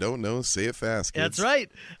tip. If you don't know, say it fast, kids. That's right.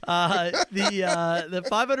 The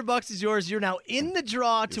 $500 is yours. You're now in the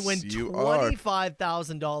draw to win $25,000.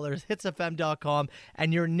 Hitsfm.com.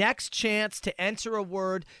 And your next chance to enter a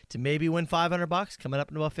word to maybe win $500 coming up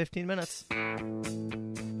in about 15 minutes.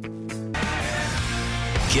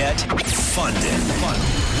 Get funded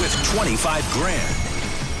with 25 grand.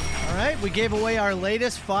 All right, we gave away our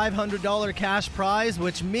latest $500 cash prize,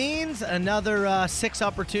 which means another 6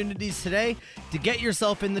 opportunities today to get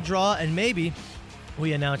yourself in the draw, and maybe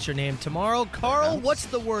we announce your name tomorrow. Carl, what's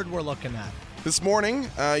the word we're looking at? This morning,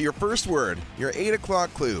 your first word, your 8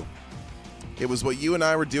 o'clock clue. It was what you and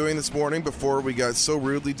I were doing this morning before we got so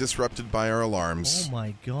rudely disrupted by our alarms. Oh,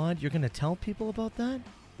 my God. You're going to tell people about that?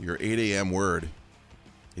 Your 8 a.m. word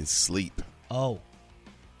is sleep. Oh.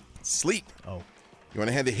 Sleep. Oh. You want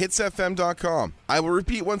to head to hitsfm.com. I will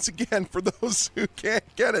repeat once again for those who can't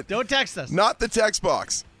get it. Don't text us. Not the text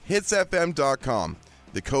box. hitsfm.com.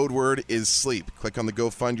 The code word is sleep. Click on the Go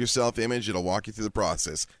Fund Yourself image. It'll walk you through the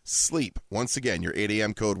process. Sleep. Once again, your 8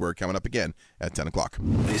 a.m. code word coming up again at 10 o'clock.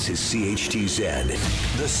 This is CHTZ,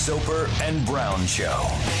 the Soper and Brown Show.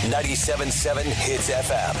 97.7 Hits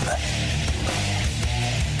FM.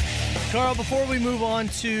 Carl, before we move on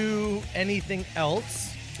to anything else.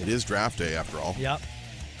 It is draft day, after all. Yep. Do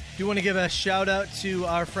you want to give a shout out to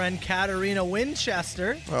our friend Katarina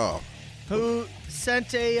Winchester? Oh. Who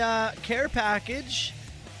sent a care package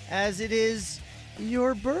as it is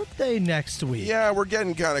your birthday next week. Yeah, we're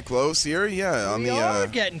getting kind of close here. Yeah, we are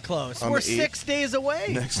getting close. We're 6 days away.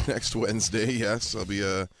 Next Wednesday, yes. I'll be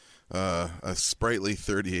a sprightly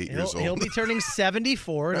 38 years old. He'll be turning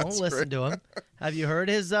 74. Don't listen to him. Have you heard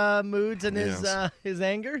his moods and his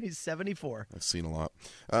anger? He's 74. I've seen a lot.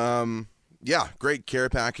 Yeah, great care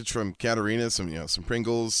package from Katarina. Some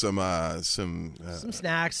Pringles, some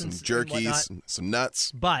snacks, some and jerkies, and some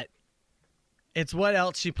nuts. But it's what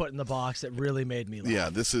else she put in the box that really made me laugh. Yeah,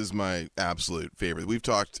 this is my absolute favorite. We've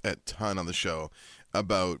talked a ton on the show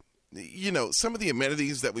about some of the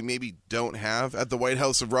amenities that we maybe don't have at the White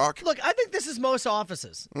House of Rock. Look, I think this is most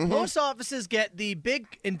offices. Mm-hmm. Most offices get the big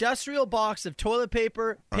industrial box of toilet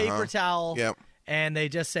paper, paper towel, yep. and they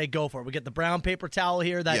just say, go for it. We get the brown paper towel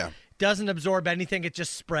here that doesn't absorb anything. It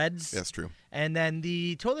just spreads. That's true. And then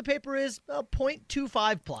the toilet paper is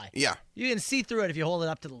 0.25 ply. Yeah. You can see through it if you hold it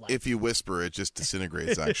up to the light. If you whisper, it just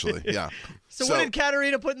disintegrates, actually. Yeah. So what did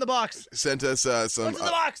Katarina put in the box? Sent us some... What's in the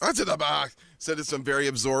box? What's in the box? Sent us some very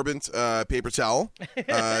absorbent paper towel.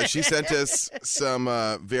 She sent us some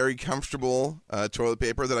very comfortable toilet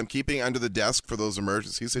paper that I'm keeping under the desk for those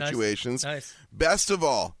emergency situations. Nice. Best of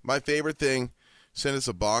all, my favorite thing, sent us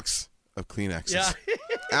a box of Kleenexes. Yeah.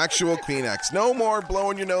 Actual Kleenex. No more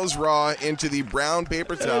blowing your nose raw into the brown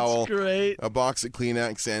paper towel. That's great. A box of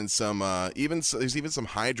Kleenex and some there's even some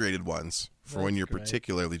hydrated ones for when you're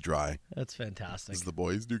particularly dry. That's fantastic. Because the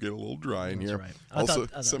boys do get a little dry in here. Right. Also,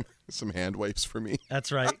 some hand wipes for me.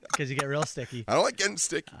 That's right, because you get real sticky. I don't like getting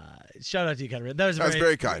sticky. Shout out to you, Katarina. That was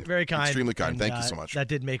very kind. Very kind. Extremely kind. And, Thank you so much. That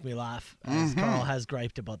did make me laugh, as Carl has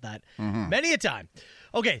griped about that many a time.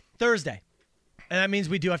 Okay, Thursday. And that means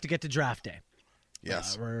we do have to get to draft day.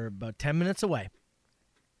 Yes. We're about 10 minutes away.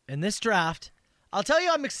 And this draft, I'll tell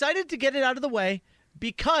you, I'm excited to get it out of the way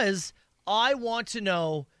because I want to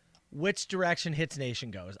know which direction Hits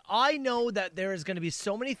Nation goes. I know that there is going to be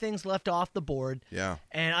so many things left off the board. Yeah.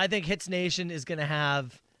 And I think Hits Nation is going to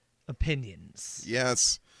have opinions.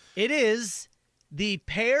 Yes. It is the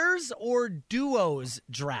pairs or duos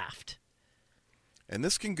draft. And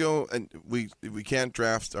this can go, and we can't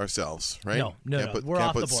draft ourselves, right? No. We're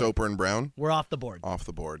off the board. board. Soper and Brown. We're off the board. Off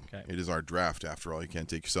the board. Okay. It is our draft, after all. You can't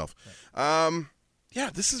take yourself. Okay. Yeah,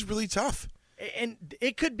 this is really tough. And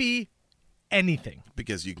it could be anything.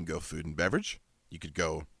 Because you can go food and beverage. You could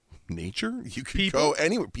go nature. You could go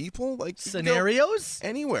anywhere. People, like scenarios?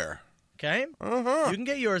 Anywhere. Okay. You can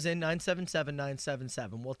get yours in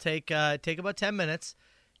 977-977. We'll take about 10 minutes.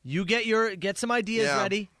 You get some ideas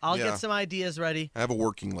ready. I'll get some ideas ready. I have a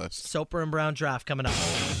working list. Soper and Brown draft coming up.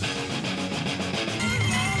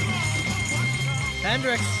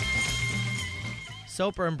 Hendricks,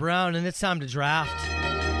 Soper and Brown, and it's time to draft.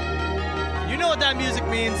 You know what that music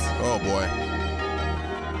means. Oh, boy.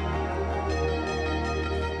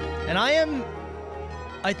 And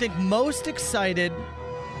I think, most excited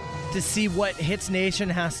to see what Hits Nation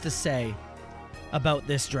has to say about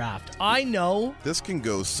this draft. I know this can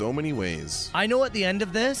go so many ways. I know at the end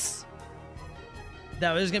of this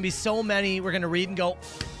that there's going to be so many we're going to read and go,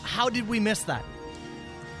 how did we miss that?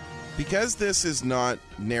 Because this is not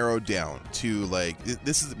narrowed down to, like,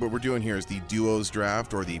 this is what we're doing here is the duos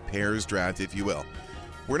draft or the pairs draft, if you will.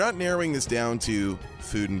 We're not narrowing this down to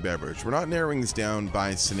food and beverage. We're not narrowing this down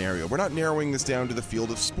by scenario. We're not narrowing this down to the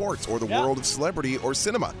field of sports or the world of celebrity or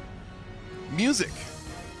cinema. Music.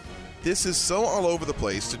 This is so all over the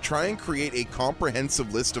place. To try and create a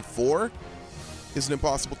comprehensive list of 4 is an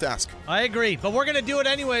impossible task. I agree, but we're going to do it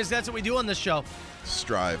anyways. That's what we do on this show.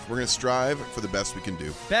 Strive. We're going to strive for the best we can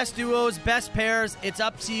do. Best duos, best pairs. It's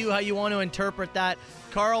up to you how you want to interpret that.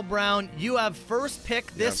 Carl Brown, you have first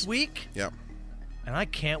pick this week. Yep. And I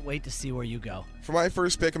can't wait to see where you go. For my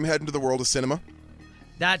first pick, I'm heading to the world of cinema.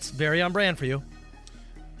 That's very on brand for you.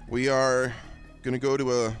 We are going to go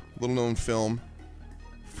to a little-known film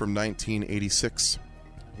from 1986.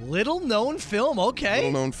 Little-known film, okay.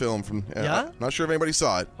 Little-known film from... not sure if anybody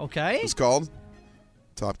saw it. Okay. It's called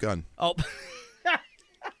Top Gun. Oh,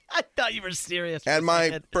 I thought you were serious. And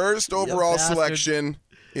my first overall selection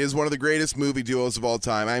is one of the greatest movie duos of all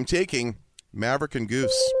time. I'm taking Maverick and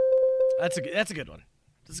Goose. That's a good one.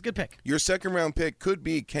 That's a good pick. Your second-round pick could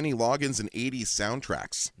be Kenny Loggins and 80s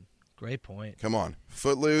soundtracks. Great point. Come on.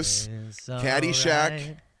 Footloose,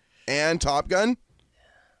 Caddyshack, and Top Gun.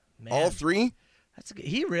 Man. All 3.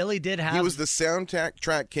 He really did have... He was the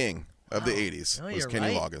soundtrack king of the 80s. No, was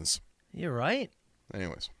Kenny Loggins. You're right.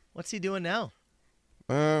 Anyways. What's he doing now?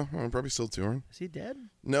 I'm probably still touring. Is he dead?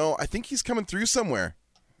 No, I think he's coming through somewhere.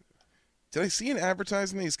 Did I see an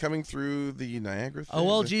advertisement that he's coming through the Niagara thing?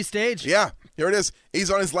 OLG stage. Yeah, here it is.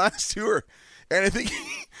 He's on his last tour. And I think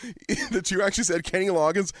the tour actually said, Kenny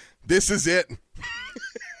Loggins, this is it.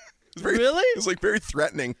 Really? It was like very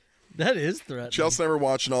threatening. That is threatening. Chelsea and I were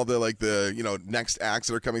watching all the next acts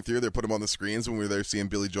that are coming through. They put them on the screens when we were there seeing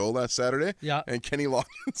Billy Joel last Saturday. Yeah. And Kenny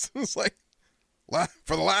Loggins was like,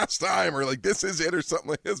 for the last time, or like, this is it, or something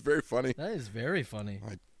like that. It's very funny. That is very funny.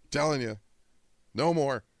 I'm telling you. No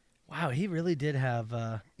more. Wow, he really did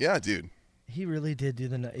have... yeah, dude. He really did do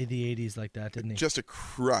the 80s like that, didn't he? Just a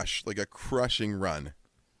crushing run.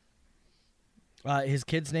 His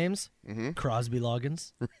kids' names? Mm-hmm. Crosby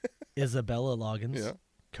Loggins. Isabella Loggins. Yeah.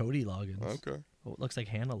 Cody Loggins. Okay. Oh, it looks like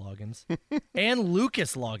Hannah Loggins. And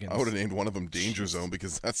Lucas Loggins. I would have named one of them Danger Zone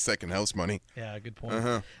because that's second house money. Yeah, good point.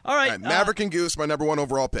 Uh-huh. All right. Maverick and Goose, my number 1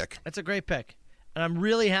 overall pick. That's a great pick. And I'm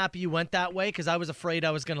really happy you went that way because I was afraid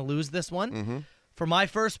I was going to lose this one. Mm-hmm. For my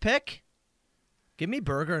first pick, give me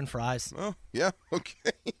burger and fries. Oh, yeah,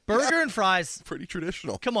 okay. Burger and fries. Pretty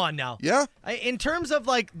traditional. Come on now. Yeah. In terms of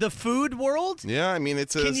like the food world, Yeah, I mean,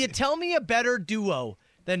 can you tell me a better duo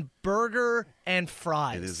than burger and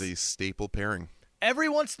fries? It is a staple pairing. Every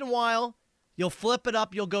once in a while, you'll flip it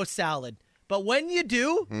up, you'll go salad. But when you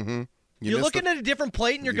do, you're looking at a different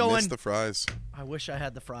plate and you're going, miss the fries. I wish I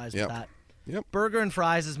had the fries Yep. with that. Yep. Burger and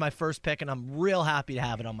fries is my first pick, and I'm real happy to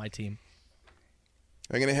have it on my team.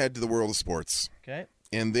 I'm going to head to the world of sports. Okay.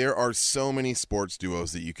 And there are so many sports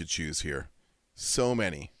duos that you could choose here. So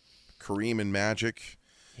many. Kareem and Magic.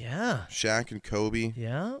 Yeah. Shaq and Kobe.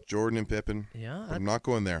 Yeah. Jordan and Pippen. Yeah. But I'm not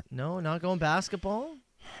going there. No, not going basketball.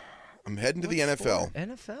 I'm heading to the NFL. Sport?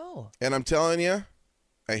 NFL. And I'm telling you,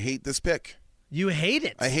 I hate this pick. You hate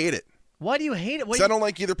it? I hate it. Why do you hate it? Because I don't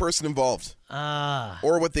like either person involved.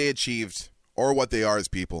 Or what they achieved. Or what they are as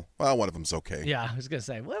people. Well, one of them's okay. Yeah, I was going to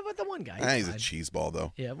say, what about the one guy? He's a cheeseball,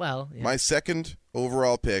 though. Yeah, well. Yeah. My second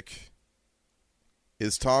overall pick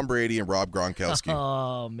is Tom Brady and Rob Gronkowski.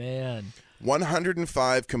 Oh, man.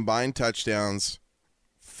 105 combined touchdowns,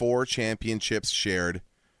 4 championships shared.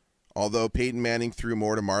 Although Peyton Manning threw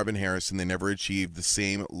more to Marvin Harrison, they never achieved the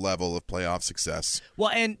same level of playoff success.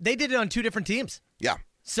 Well, and they did it on 2 different teams. Yeah.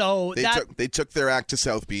 So they took their act to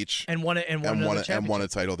South Beach and won a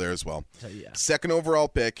title there as well. So, yeah. Second overall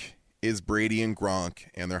pick is Brady and Gronk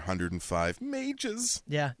and their 105 mages.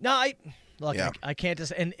 Yeah. No, I can't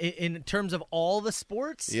just. And in terms of all the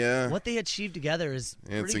sports, what they achieved together is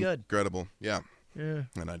pretty good. It's incredible. Yeah. Yeah.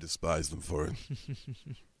 And I despise them for it.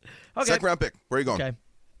 Okay. Second round pick. Where are you going? Okay.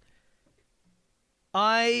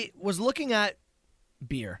 I was looking at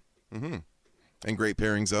beer. Mm-hmm. And great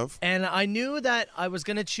pairings of? And I knew that I was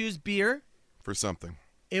going to choose beer. For something.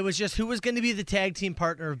 It was just who was going to be the tag team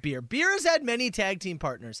partner of beer. Beer has had many tag team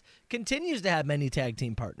partners, continues to have many tag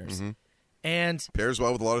team partners. Mm-hmm. And pairs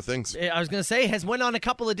well with a lot of things. I was going to say, has went on a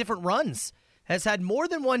couple of different runs. Has had more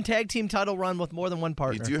than one tag team title run with more than one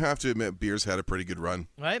partner. You do have to admit, beer's had a pretty good run.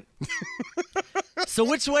 Right? So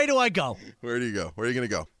which way do I go? Where do you go? Where are you going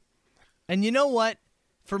to go? And you know what?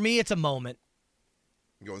 For me, it's a moment.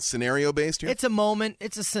 You going scenario-based here? It's a moment.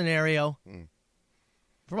 It's a scenario.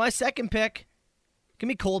 For my second pick, give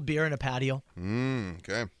me cold beer in a patio.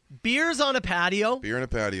 Okay. Beers on a patio. Beer in a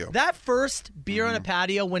patio. That first beer on a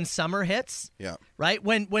patio when summer hits. Yeah. Right?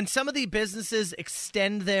 When some of the businesses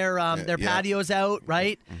extend their patios out,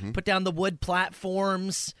 right? Put down the wood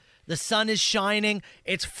platforms. The sun is shining.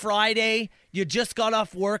 It's Friday. You just got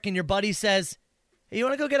off work and your buddy says, hey, you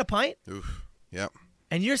want to go get a pint? Oof. Yep.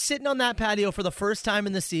 And you're sitting on that patio for the first time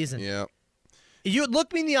in the season. Yeah. You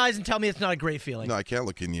look me in the eyes and tell me it's not a great feeling. No, I can't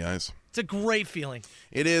look you in the eyes. It's a great feeling.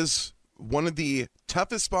 It is one of the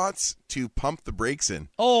toughest spots to pump the brakes in.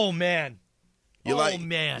 Oh, man. You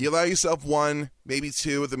man. You allow yourself 1, maybe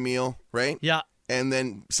 2 with a meal, right? Yeah. And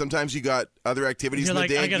then sometimes you got other activities in the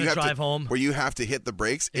day. I got to drive home. Where you have to hit the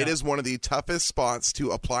brakes. Yeah. It is one of the toughest spots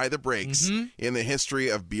to apply the brakes in the history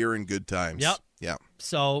of beer and good times. Yep. Yeah.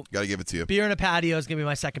 So got to give it to you. Beer in a patio is going to be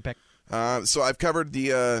my second pick. So I've covered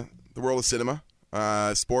the world of cinema,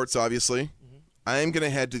 sports, obviously. I am going to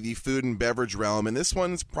head to the food and beverage realm, and this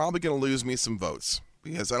one's probably going to lose me some votes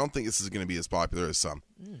because I don't think this is going to be as popular as some.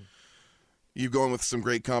 You're going with some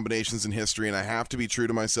great combinations in history, and I have to be true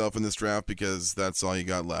to myself in this draft because that's all you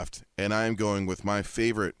got left. And I am going with my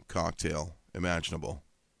favorite cocktail imaginable.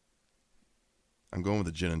 I'm going with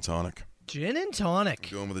a gin and tonic. Gin and tonic.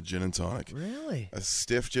 I'm going with a gin and tonic. Really? A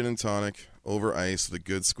stiff gin and tonic over ice with a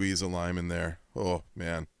good squeeze of lime in there. Oh,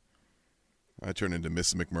 man. I turn into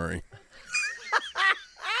Miss McMurray.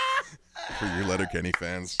 For your Letterkenny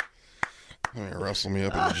fans. Wrestle me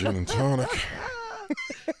up with a gin and tonic.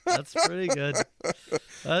 That's pretty good.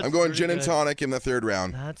 I'm going gin and tonic in the third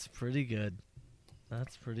round. That's pretty good.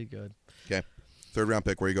 That's pretty good. Okay. Third round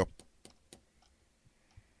pick. Where you go?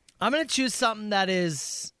 I'm going to choose something that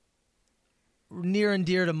is near and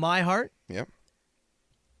dear to my heart. Yep.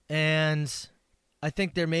 And I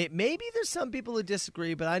think maybe there's some people who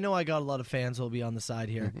disagree, but I know I got a lot of fans who will be on the side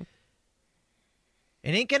here.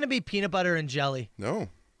 It ain't going to be peanut butter and jelly. No.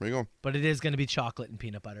 Where you going? But it is going to be chocolate and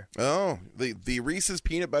peanut butter. Oh, the Reese's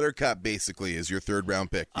Peanut Butter Cup basically is your third round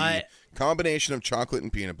pick. The combination of chocolate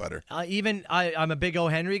and peanut butter. I'm a big O.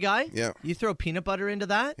 Henry guy. Yeah. You throw peanut butter into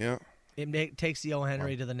that, yeah, it takes the O.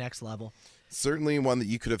 Henry to the next level. Certainly one that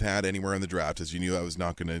you could have had anywhere in the draft, as you knew I was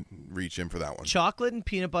not going to reach in for that one. Chocolate and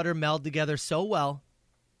peanut butter meld together so well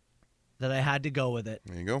that I had to go with it.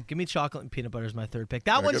 There you go. Give me chocolate and peanut butter as my third pick.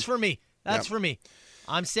 That one's for me. That's for me.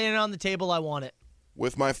 I'm standing on the table. I want it.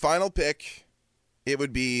 With my final pick, it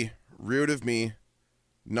would be rude of me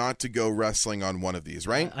not to go wrestling on one of these,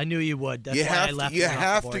 right? I knew you would. That's you why I left You it off the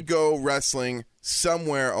have board. to go wrestling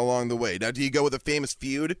somewhere along the way. Now, do you go with a famous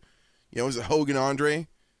feud? Is it Hogan Andre,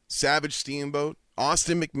 Savage Steamboat,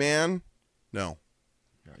 Austin McMahon? No.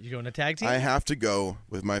 You going to tag team? I have to go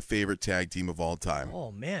with my favorite tag team of all time.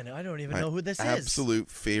 Oh, man. I don't even know who this is. Absolute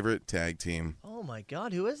favorite tag team. Oh, my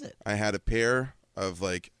God. Who is it? I had a pair of,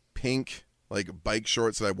 pink, bike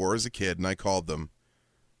shorts that I wore as a kid, and I called them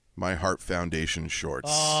my Hart Foundation shorts.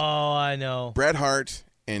 Oh, I know. Bret Hart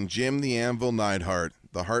and Jim the Anvil Neidhart,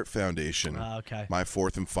 the Hart Foundation. Okay. My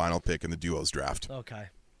fourth and final pick in the duos draft. Okay.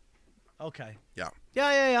 Yeah.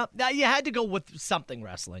 Yeah. Now, you had to go with something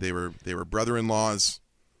wrestling. They were brother-in-laws.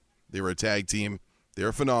 They were a tag team. They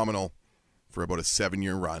were phenomenal for about a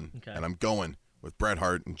 7-year run. Okay. And I'm going with Bret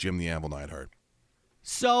Hart and Jim the Anvil Neidhart.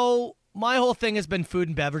 So my whole thing has been food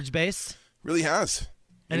and beverage based. Really has.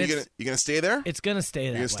 And you're gonna stay there? It's gonna stay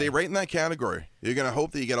there. You're gonna stay right in that category. You're gonna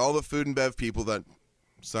hope that you get all the food and bev people that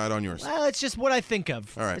side on yours. Well, it's just what I think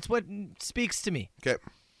of. All right. It's what speaks to me. Okay.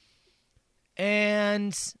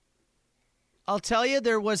 And I'll tell you,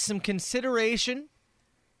 there was some consideration,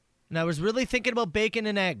 and I was really thinking about bacon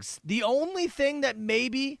and eggs. The only thing that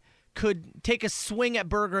maybe could take a swing at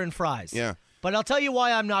burger and fries. Yeah. But I'll tell you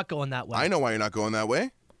why I'm not going that way. I know why you're not going that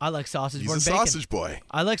way. I like sausage He's more a than bacon. sausage boy.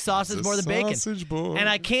 I like sausage more than bacon. Sausage boy. And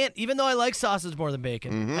I can't, even though I like sausage more than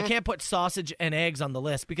bacon, I can't put sausage and eggs on the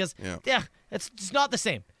list because, it's not the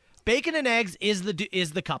same. Bacon and eggs is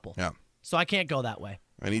the couple. Yeah. So I can't go that way.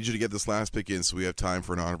 I need you to get this last pick in so we have time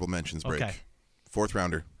for an honorable mentions break. Okay. Fourth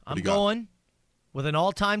rounder. What I'm do you got? going with an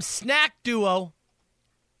all-time snack duo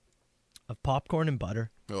of popcorn and butter.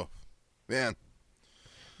 Oh, man.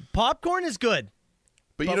 Popcorn is good.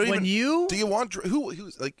 But you But don't when even. Do you want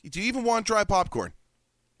do you even want dry popcorn?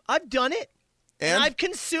 I've done it. And I've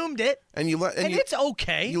consumed it. And you it's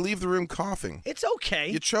okay. You leave the room coughing. It's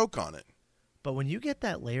okay. You choke on it. But when you get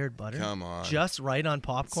that layered butter, come on, just right on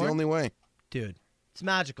popcorn, it's the only way, dude. It's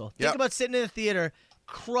magical. Think about sitting in a theater,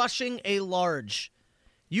 crushing a large.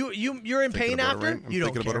 You're in pain after. I'm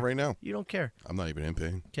thinking about it right now. You don't care. I'm not even in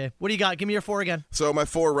pain. Okay, what do you got? Give me your 4 again. So my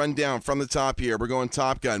 4 rundown from the top here. We're going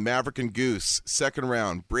Top Gun, Maverick and Goose. Second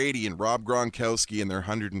round, Brady and Rob Gronkowski and their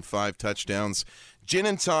 105 touchdowns. Gin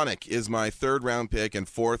and Tonic is my 3rd round pick, and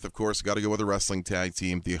 4th, of course, got to go with a wrestling tag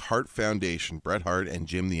team, the Hart Foundation, Bret Hart and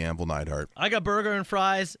Jim the Anvil Neidhart. I got burger and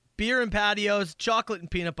fries, beer and patios, chocolate and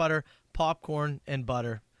peanut butter, popcorn and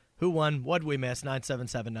butter. Who won? What'd we miss?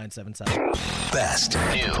 977-977. Best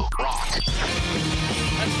new rock.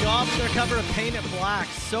 Let's go off to the cover of Paint It Black,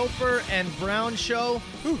 Soper and Brown show.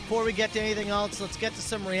 Before we get to anything else, let's get to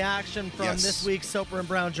some reaction from this week's Soper and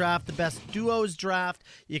Brown draft, the best duos draft.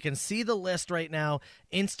 You can see the list right now.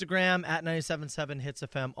 Instagram at 97.7 Hits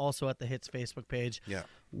FM, also at the Hits Facebook page. Yeah.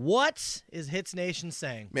 What is Hits Nation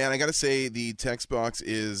saying? Man, I got to say the text box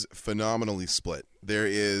is phenomenally split.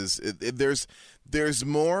 There's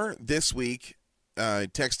more this week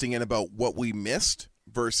texting in about what we missed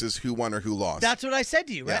versus who won or who lost. That's what I said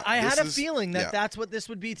to you, right? Yeah, I had a feeling that that's what this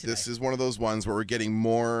would be today. This is one of those ones where we're getting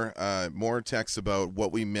more texts about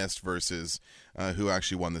what we missed versus who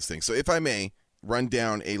actually won this thing. So if I may run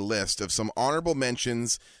down a list of some honorable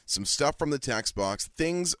mentions, some stuff from the text box,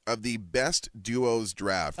 things of the best duos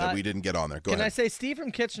draft that we didn't get on there. Go ahead. Can I say, Steve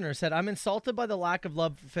from Kitchener said, I'm insulted by the lack of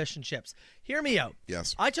love for fish and chips. Hear me out.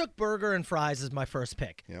 Yes. I took burger and fries as my first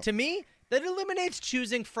pick. Yep. To me, that eliminates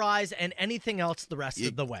choosing fries and anything else the rest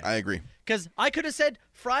of the way. I agree. Because I could have said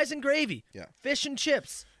fries and gravy, fish and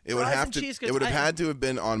chips, It would have to. It would have had to have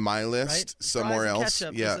been on my list somewhere else.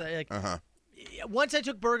 Ketchup, Yeah. Once I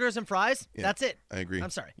took burgers and fries, that's it. I agree.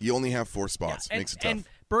 I'm sorry. You only have 4 spots. Yeah, Makes it tough. And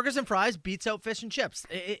burgers and fries beats out fish and chips.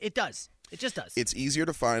 It does. It just does. It's easier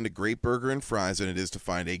to find a great burger and fries than it is to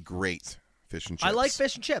find a great fish and chips. I like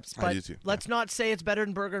fish and chips, but I do too. Let's not say it's better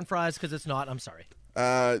than burger and fries because it's not. I'm sorry.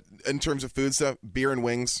 In terms of food stuff, beer and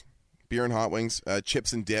wings, beer and hot wings,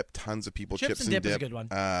 chips and dip. Tons of people chips and dip is a good one.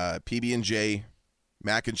 PB&J,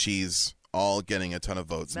 mac and cheese. All getting a ton of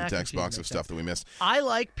votes in the text box of stuff that we missed. I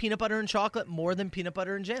like peanut butter and chocolate more than peanut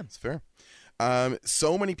butter and jam. It's fair.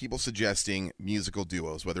 So many people suggesting musical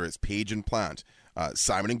duos, whether it's Page and Plant,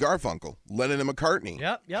 Simon and Garfunkel, Lennon and McCartney,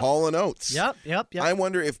 Hall and Oates. Yep. I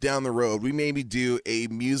wonder if down the road we maybe do a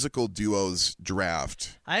musical duos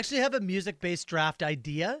draft. I actually have a music-based draft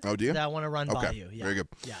idea. Oh, do you? That I want to run by you. Yeah. Very good.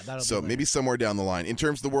 Yeah, that'll so be maybe somewhere down the line. In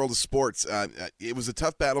terms of the world of sports, it was a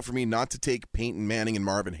tough battle for me not to take Peyton Manning and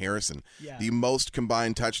Marvin Harrison. Yeah. The most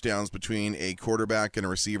combined touchdowns between a quarterback and a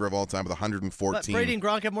receiver of all time with 114. But Brady and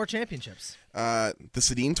Gronk have more championships. The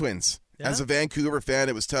Sedin twins. As a Vancouver fan,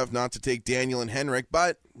 it was tough not to take Daniel and Henrik,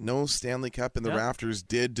 but no Stanley Cup in the rafters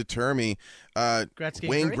did deter me.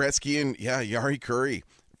 Wayne Gretzky and Yari Curry.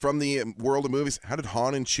 From the world of movies, how did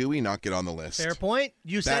Han and Chewie not get on the list? Fair point.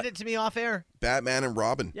 You said it to me off air. Batman and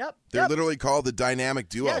Robin. Yep. They're literally called the dynamic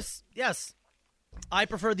duo. Yes. I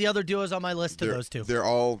prefer the other duos on my list to those two. They're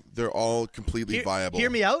all completely viable. Hear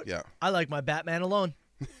me out. Yeah. I like my Batman alone.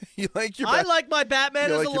 You like your I like my Batman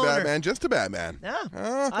you as like a your loner. Batman, just a Batman. Yeah.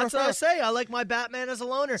 That's what I say. I like my Batman as a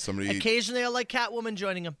loner. Occasionally I like Catwoman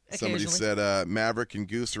joining him. Somebody said Maverick and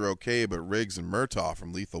Goose are okay, but Riggs and Murtaugh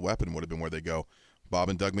from Lethal Weapon would have been where they go. Bob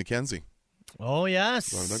and Doug McKenzie. Oh,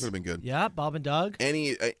 yes. Bob and Doug would have been good. Yeah, Bob and Doug.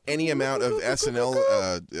 Any amount of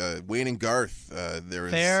SNL, Wayne and Garth, there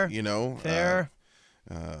is, Fair. Fair.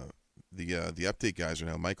 The update guys are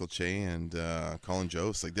now Michael Che and Colin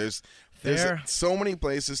Jost. Like there's so many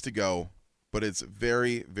places to go, but it's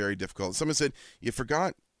very, very difficult. Someone said you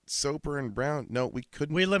forgot Soper and Brown. No, we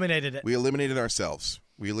couldn't. We eliminated it. We eliminated ourselves.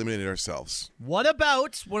 What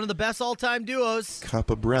about one of the best all-time duos?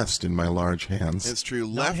 Cup of breast in my large hands. It's true.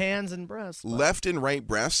 Not hands and breast. Left and right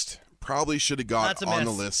breast probably should have got on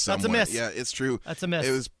the list somewhere. That's a miss. Yeah, it's true. That's a miss.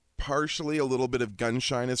 It was partially a little bit of gun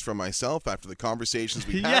shyness from myself after the conversations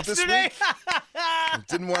we had this week. I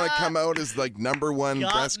didn't want to come out as like number one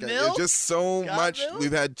breast guy. There's just so much. Milk?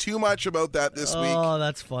 We've had too much about that this week. Oh,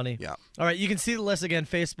 that's funny. Yeah. All right, you can see the list again,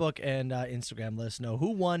 Facebook and Instagram. Let us know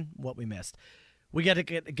who won, what we missed. We got to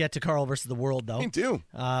get to Carl versus the world, though. Me too.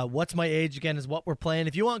 What's my age again is what we're playing.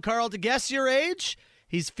 If you want Carl to guess your age,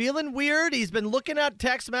 he's feeling weird. He's been looking at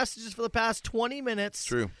text messages for the past 20 minutes.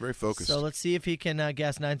 True. Very focused. So let's see if he can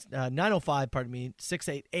guess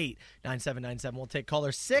 688-9797. We'll take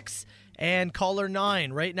caller 6 and caller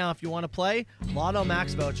 9 right now if you want to play. Lotto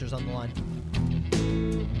Max vouchers on the line.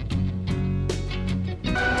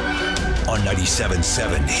 On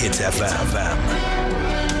 97.7 Hits FM.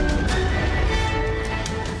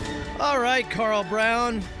 All right, Carl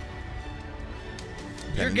Brown.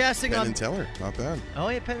 You're guessing Penn on and Teller. Not bad. Oh,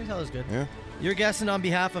 yeah, Penn and Teller's good. Yeah. You're guessing on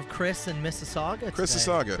behalf of Chris and Mississauga.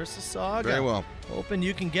 Mississauga. Very well. Hoping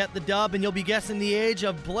you can get the dub, and you'll be guessing the age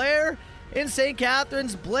of Blair in St.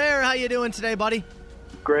 Catharines. Blair, how you doing today, buddy?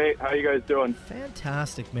 Great. How you guys doing?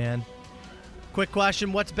 Fantastic, man. Quick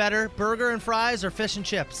question: what's better, burger and fries or fish and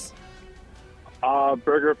chips?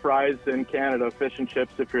 Burger, fries in Canada, fish and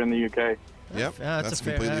chips if you're in the UK. Yep, that's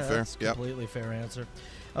completely fair. That's completely fair answer.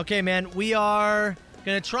 Okay, man, we are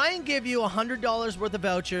going to try and give you $100 worth of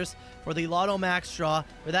vouchers for the Lotto Max draw,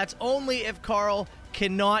 but that's only if Carl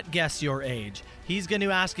cannot guess your age. He's going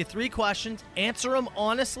to ask you 3 questions, answer them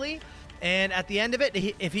honestly, and at the end of it,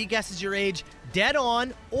 if he guesses your age dead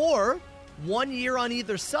on or 1 year on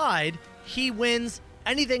either side, he wins.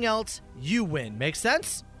 Anything else, you win. Make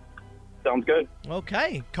sense? Sounds good.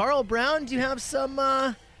 Okay. Carl Brown, do you have some...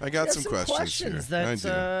 I got some questions here.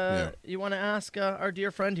 that you want to ask our dear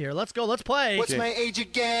friend here. Let's go. Let's play. What's my age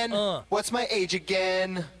again? What's my age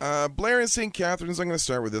again? Blair in St. Catharines, I'm going to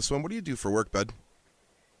start with this one. What do you do for work, bud?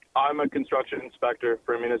 I'm a construction inspector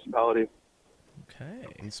for a municipality. Okay.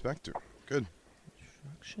 Inspector. Good.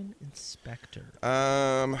 Construction inspector.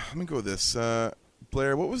 Let me go with this.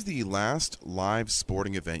 Blair, what was the last live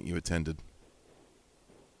sporting event you attended?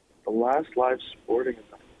 The last live sporting event?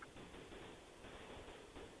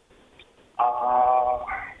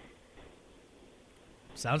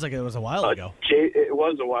 Sounds like it was a while ago. It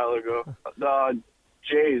was a while ago.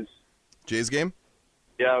 Jays. Jays game?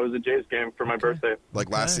 Yeah, it was a Jays game for my birthday. Like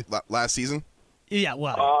last season? Yeah,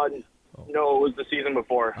 well. No, it was the season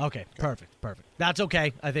before. Okay, perfect. That's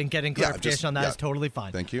okay. I think getting clarification on that is totally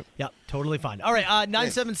fine. Thank you. Yeah, totally fine. All right,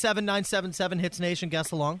 977-977 Hits Nation, guess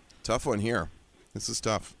along. Tough one here. This is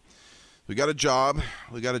tough. We got a job.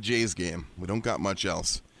 We got a Jays game. We don't got much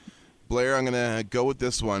else. Blair, I'm going to go with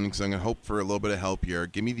this one because I'm going to hope for a little bit of help here.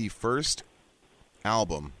 Give me the first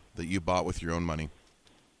album that you bought with your own money.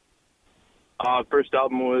 First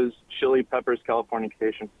album was Chili Peppers'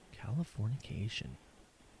 Californication. Californication.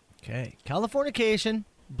 Okay. Californication,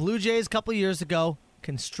 Blue Jays a couple years ago,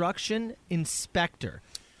 Construction Inspector.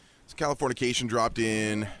 So Californication dropped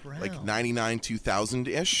in like 99,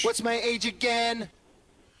 2000-ish. What's my age again?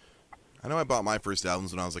 I know I bought my first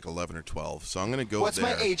albums when I was like 11 or 12, so I'm going to go What's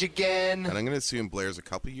there. my age again? And I'm going to assume Blair's a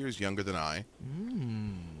couple years younger than I.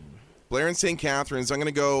 Blair in St. Catharines, I'm going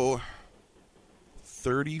to go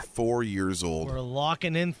 34 years old. We're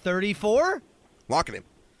locking in 34? Locking in.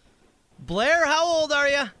 Blair, how old are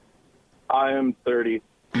you? I am 30.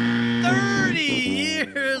 30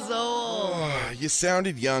 years old. You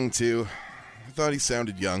sounded young, too. I thought he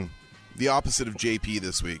sounded young. The opposite of JP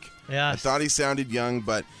this week. Yeah. I thought he sounded young,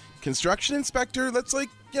 but construction inspector, that's like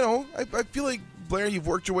I feel like, Blair, you've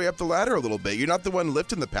worked your way up the ladder a little bit. You're not the one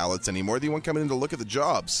lifting the pallets anymore. The one coming in to look at the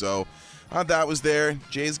job. So that was there.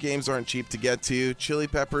 Jay's games aren't cheap to get to. Chili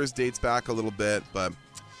Peppers dates back a little bit, but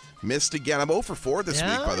missed again. I'm 0 for 4 this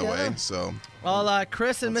week, by the way. So, well,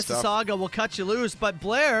 Chris in Mississauga tough. will cut you loose. But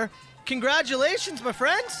Blair, congratulations, my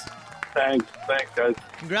friends. Thanks, guys.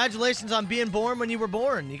 Congratulations on being born when you were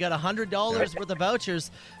born. You got $100 worth of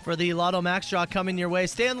vouchers for the Lotto Max draw coming your way.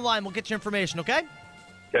 Stay on the line. We'll get your information, okay?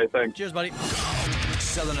 Okay, thanks. Cheers, buddy.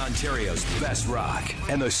 Southern Ontario's best rock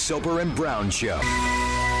and the Soper and Brown Show.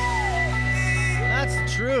 That's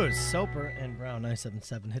the truth. Soper and Brown,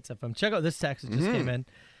 977 Hits FM. Check out this text that just came in.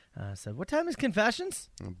 Said, what time is Confessions?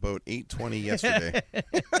 About 8:20 yesterday.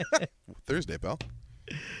 Thursday, pal.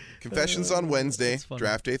 Confessions on Wednesday,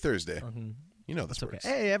 draft day Thursday. You know this works.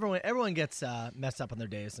 Okay. Hey, everyone gets messed up on their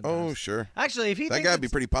days sometimes. Oh, sure. Actually, if he that thinks guy'd be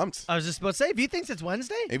pretty pumped. I was just about to say, if he thinks it's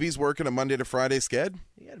Wednesday, maybe he's working a Monday to Friday sked.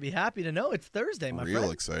 You got to be happy to know it's Thursday, my friend.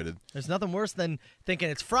 Real excited. There's nothing worse than thinking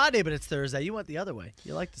it's Friday, but it's Thursday. You went the other way.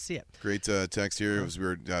 You like to see it. Great text here as we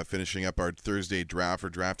were finishing up our Thursday draft. We're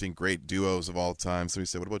drafting great duos of all time. So we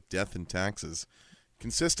said, what about Death and Taxes?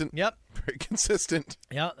 Consistent. Yep. Very consistent.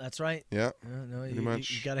 Yeah, that's right. Yeah. No, pretty you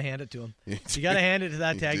much. got to hand it to him. You got to hand it to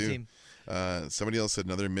that tag team. Somebody else said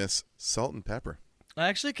another miss, salt and pepper. I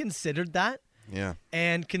actually considered that. Yeah.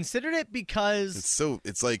 And considered it because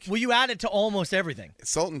it's like, well, you add it to almost everything.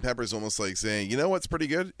 Salt and pepper is almost like saying, you know what's pretty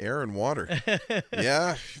good? Air and water.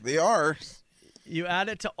 Yeah, they are. You add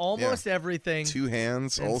it to almost everything. Two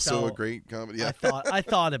hands, and also a great comedy. Yeah. I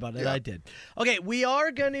thought about it. Yeah. I did. Okay, we are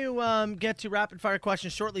going to get to rapid fire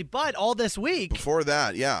questions shortly, but all this week. Before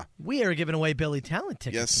that, we are giving away Billy Talent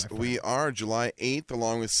tickets. Yes, we are. July 8th,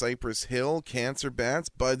 along with Cypress Hill, Cancer Bats,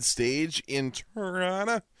 Bud Stage in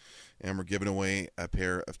Toronto. And we're giving away a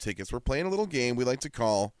pair of tickets. We're playing a little game we like to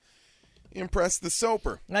call Impress the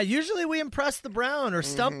Soper. Now, usually we impress the Brown or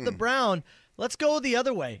stump the Brown. Let's go the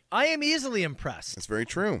other way. I am easily impressed. That's very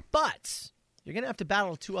true. But you're going to have to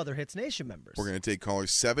battle 2 other Hits Nation members. We're going to take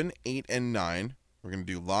callers 7, 8, and 9. We're going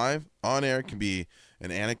to do live, on air. It could be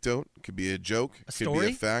an anecdote. It could be a joke. A could story?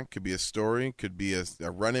 be a fact. Could be a story. Could be a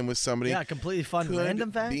run-in with somebody. Yeah, completely fun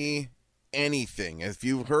random fact. Could be anything. If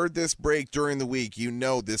you've heard this break during the week, you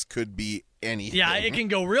know this could be anything. Yeah, it can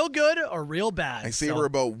go real good or real bad. I say we're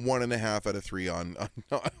about 1.5 out of 3 on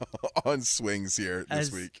swings here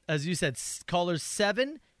this week. As you said, callers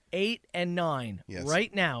 7, 8, and 9. Yes.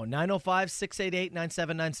 Right now,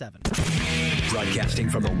 905-688-9797. Broadcasting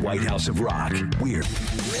from the White House of Rock. We're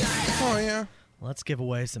Oh, yeah. Let's give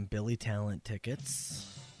away some Billy Talent tickets.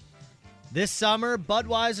 This summer,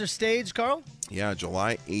 Budweiser stage, Carl? Yeah,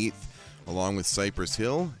 July 8th, along with Cypress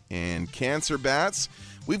Hill and Cancer Bats.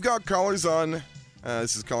 We've got callers on,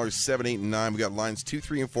 this is callers 7, 8, and 9. We've got lines 2,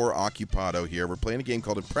 3, and 4 occupado here. We're playing a game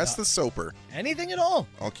called Impress the Soper. Anything at all.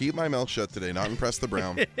 I'll keep my mouth shut today, not impress the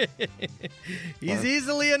Brown. He's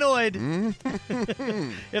easily annoyed.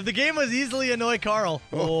 If the game was easily annoy Carl,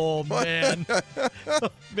 oh man.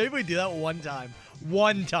 Maybe we do that one time.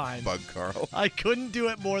 One time. Bug Carl. I couldn't do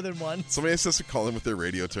it more than once. Somebody has to call him with their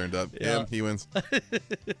radio turned up. Yeah, he wins.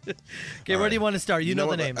 Okay, where do you want to start? You know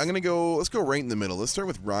the names. I'm going to go, let's go right in the middle. Let's start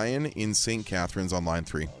with Ryan in St. Catharines on line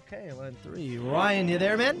 3. Okay, line 3. Ryan, you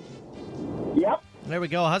there, man? Yep. There we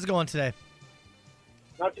go. How's it going today?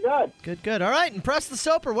 Not too bad. Good. All right, impress the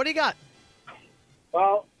Soper. What do you got?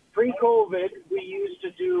 Well, pre-COVID, we used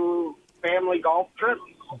to do family golf trips.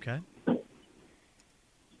 Okay.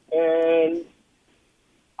 And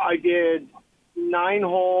I did 9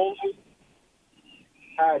 holes,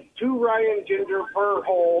 had 2 Ryan Ginger per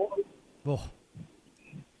hole,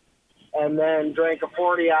 and then drank a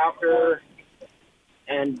 40 after,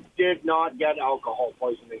 and did not get alcohol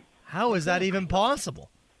poisoning. How is that even possible?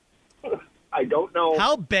 I don't know.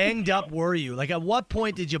 How banged up were you? Like, at what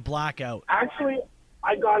point did you black out? Actually,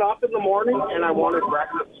 I got up in the morning and I wanted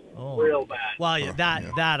breakfast real bad. Well, yeah,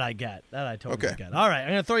 that I get. That I totally get. All right, I'm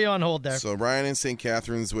going to throw you on hold there. So Ryan in St.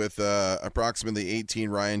 Catharines with approximately 18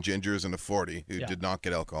 Ryan Gingers and a 40 who did not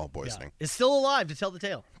get alcohol poisoning. Is still alive to tell the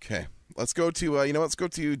tale. Okay. Let's go to, let's go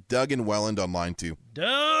to Doug in Welland on line 2.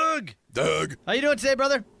 Doug! How you doing today,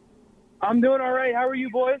 brother? I'm doing all right. How are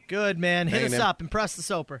you, boys? Good, man. Hit Hanging us in. up. Impress the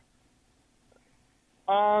Soper.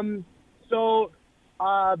 Brown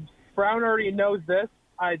already knows this.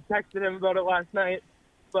 I texted him about it last night,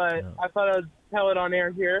 but I thought I'd tell it on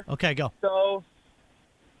air here. Okay, go. So,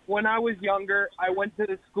 when I was younger, I went to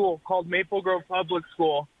this school called Maple Grove Public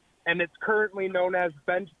School, and it's currently known as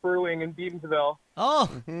Bench Brewing in Beamsville. Oh.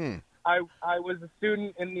 Mm-hmm. I was a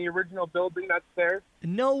student in the original building that's there.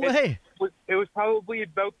 No way. It was probably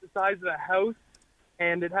about the size of the house,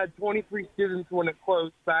 and it had 23 students when it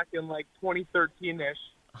closed back in like 2013-ish.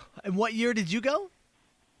 And what year did you go?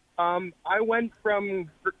 I went from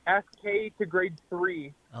SK to grade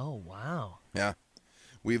 3. Oh, wow. Yeah.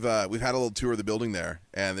 We've had a little tour of the building there,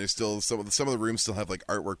 and there's still some of the rooms still have like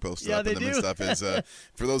artwork posted up in them and stuff. Is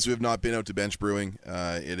for those who have not been out to Bench Brewing,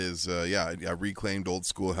 it is a reclaimed old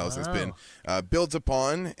schoolhouse that's been built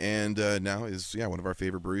upon, and now is one of our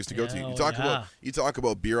favorite breweries to go to. You talk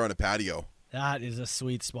about beer on a patio. That is a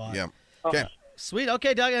sweet spot. Yeah. Okay. Sweet.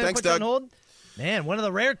 Okay, Doug. Thanks, put you on Doug. hold. Man, one of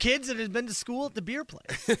the rare kids that has been to school at the beer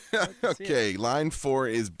place. Okay, line 4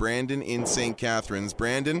 is Brandon in St. Catharines.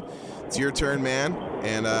 Brandon, it's your turn, man.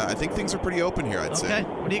 And I think things are pretty open here, I'd say. Okay,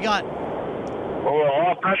 what do you got? Oh, a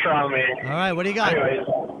lot of pressure on me. All right, what do you got? Anyways,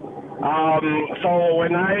 so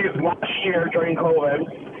when last year during COVID,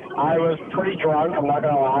 I was pretty drunk, I'm not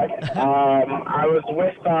going to lie. I was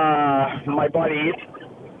with my buddies.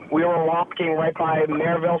 We were walking right by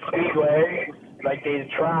Maryville Speedway, like the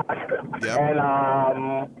track, and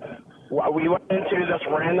we went into this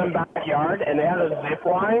random backyard, and they had a zip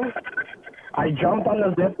line. I jumped on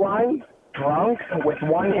the zip line, drunk, with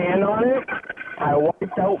one hand on it. I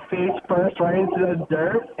wiped out face first right into the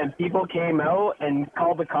dirt, and people came out and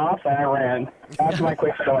called the cops, and I ran. That's my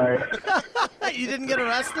quick story. You didn't get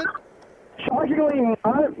arrested? Shockingly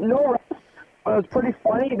not, no arrest. But it was pretty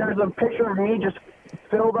funny. There's a picture of me just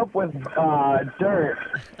filled up with dirt.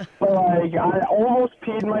 So, like, I almost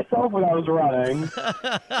peed myself when I was running.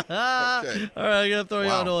 Okay. All right, I'm going to throw you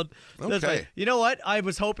on hold. That's Okay. fine. You know what? I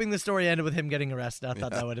was hoping the story ended with him getting arrested. I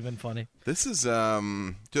thought that would have been funny. This is,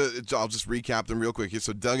 I'll just recap them real quick here.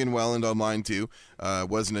 So Doug in Welland on line 2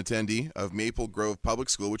 was an attendee of Maple Grove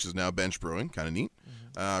Public School, which is now Bench Brewing. Kind of neat.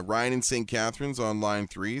 Ryan in St. Catharines on line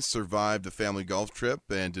 3 survived a family golf trip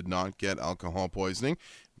and did not get alcohol poisoning.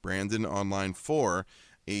 Brandon on line 4,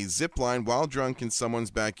 a zip line while drunk in someone's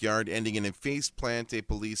backyard, ending in a face plant, a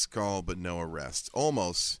police call, but no arrest.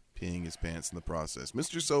 Almost peeing his pants in the process.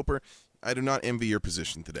 Mr. Soper, I do not envy your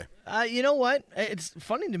position today. You know what? It's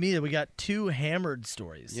funny to me that we got 2 hammered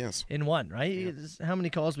stories in one, right? Yeah. It's how many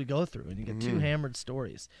calls we go through, and you get 2 hammered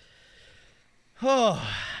stories. Oh,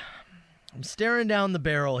 I'm staring down the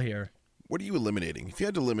barrel here. What are you eliminating? If you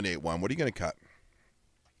had to eliminate one, what are you going to cut?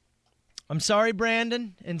 I'm sorry,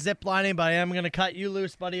 Brandon, and ziplining, but I am going to cut you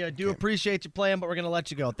loose, buddy. I do appreciate you playing, but we're going to let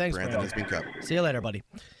you go. Thanks, Brandon Brandon. has been cut. See you later, buddy.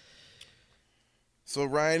 So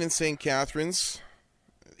Ryan in St. Catharines,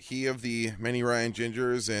 he of the many Ryan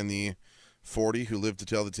Gingers and the 40 who live to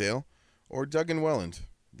tell the tale, or Doug in Welland,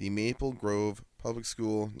 the Maple Grove Public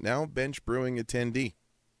School, now Bench Brewing attendee.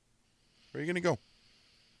 Where are you going to go?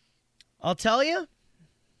 I'll tell you,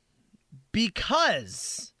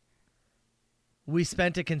 because we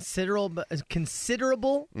spent a considerable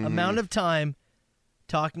amount of time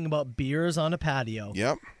talking about beers on a patio.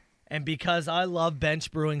 Yep. And because I love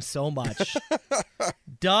Bench Brewing so much,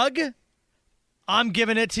 Doug, I'm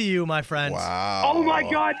giving it to you, my friend. Wow. Oh, my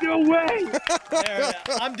God, no way.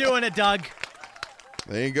 I'm doing it, Doug.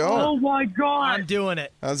 There you go. Oh, my God. I'm doing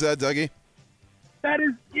it. How's that, Dougie? That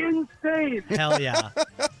is insane. Hell yeah.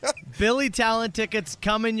 Billy Talent tickets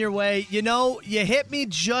coming your way. You know, you hit me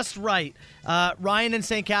just right. Ryan in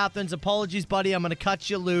St. Catharines, apologies, buddy. I'm going to cut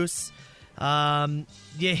you loose. You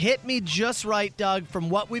hit me just right, Doug,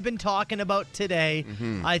 from what we've been talking about today.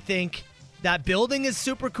 Mm-hmm. I think that building is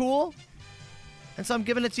super cool, and so I'm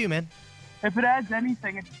giving it to you, man. If it adds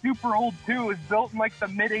anything, it's super old, too. It's built in, like, the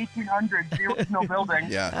mid-1800s, the original building.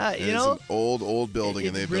 Yeah, you it's know, an old building,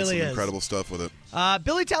 and they've really done some is. incredible stuff with it.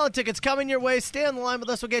 Billy Talent tickets coming your way. Stay on the line with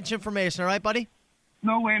us. We'll get you information, all right, buddy?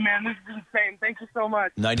 No way, man. This is insane. Thank you so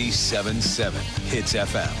much. 97.7 Hits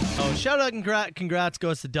FM. Oh, shout out and congrats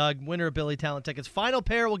goes to Doug, winner of Billy Talent tickets. Final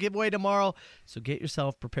pair will give away tomorrow, so get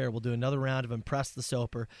yourself prepared. We'll do another round of Impress the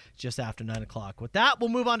Soper just after 9 o'clock. With that, we'll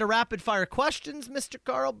move on to rapid-fire questions, Mr.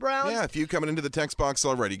 Carl Brown. Yeah, if you coming into the text box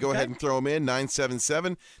already, go ahead and throw them in,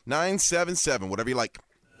 977-977, whatever you like.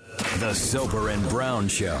 The Soper and Brown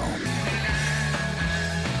Show.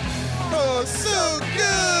 Oh, so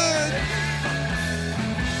good!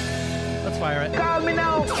 Let's fire it. Call me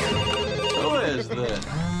now. Who is this?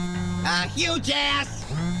 Huge ass.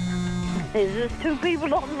 Is this 2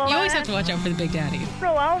 people on the line? You always have to watch out for the Big Daddy.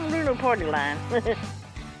 No, I don't do no party line.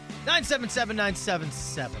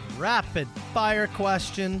 977-977. Rapid fire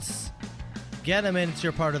questions. Get them in. It's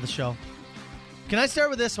your part of the show. Can I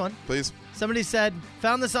start with this one? Please. Somebody said,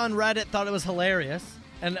 found this on Reddit, thought it was hilarious.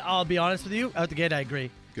 And I'll be honest with you, out the gate, I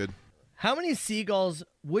agree. Good. How many seagulls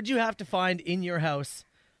would you have to find in your house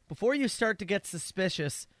before you start to get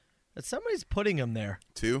suspicious that somebody's putting them there?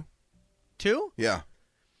 2? 2? Yeah.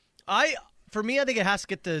 For me, I think it has to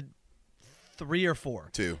get to 3 or 4.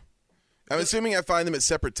 2. I'm assuming I find them at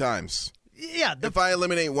separate times. Yeah. If I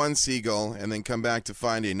eliminate one seagull and then come back to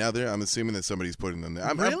find another, I'm assuming that somebody's putting them there.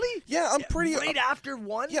 Really? I'm pretty... Right after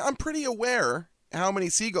one? Yeah, I'm pretty aware how many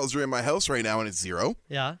seagulls are in my house right now, and it's 0.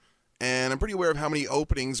 Yeah. And I'm pretty aware of how many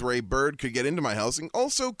openings where a bird could get into my house. And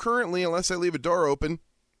also, currently, unless I leave a door open,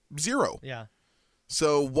 0. Yeah.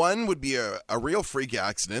 So 1 would be a real freak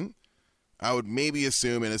accident. I would maybe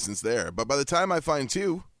assume innocence there. But by the time I find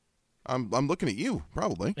 2... I'm looking at you,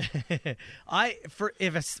 probably.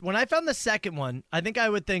 When I found the second one, I think I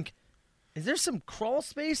would think, is there some crawl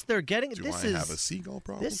space they're getting? Do I have a seagull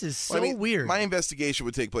problem? This is so weird. My investigation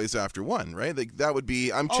would take place after 1, right? Like that would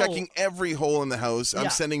be, I'm checking every hole in the house. I'm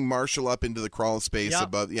sending Marshall up into the crawl space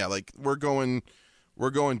above. Yeah, like we're going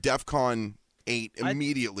DEFCON 8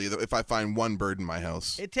 immediately if I find 1 bird in my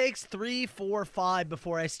house. It takes 3, 4, 5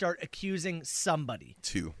 before I start accusing somebody.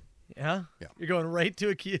 2. Yeah? You're going right to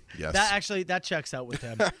accuse. Yes. That checks out with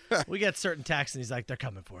him. We get certain texts, and he's like, they're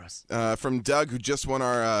coming for us. From Doug, who just won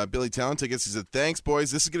our Billy Talent tickets, he said, thanks,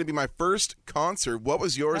 boys. This is going to be my first concert. What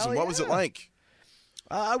was yours, and what was it like?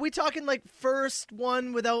 Are we talking like first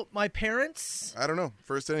one without my parents? I don't know.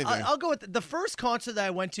 First anything. I'll go with the first concert that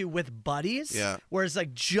I went to with buddies, where it's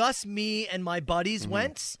like just me and my buddies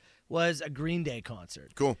went, was a Green Day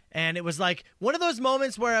concert. Cool. And it was like one of those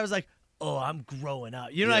moments where I was like, oh, I'm growing up.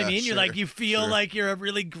 You know what I mean? Sure, You're like, you feel like you're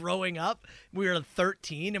really growing up. We were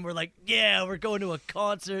 13, and we're like, yeah, we're going to a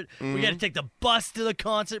concert. We got to take the bus to the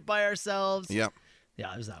concert by ourselves. Yep.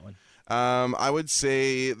 Yeah, it was that one. I would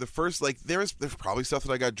say the first, like, there's probably stuff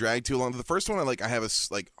that I got dragged to along. The first one, I have a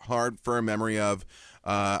hard, firm memory of.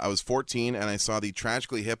 I was 14, and I saw the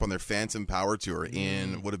Tragically Hip on their Phantom Power Tour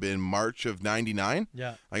in would have been March of '99.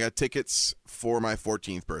 Yeah, I got tickets for my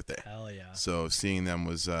 14th birthday. Hell yeah! So seeing them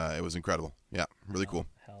was it was incredible. Yeah, really cool.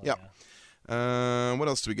 Hell yeah. What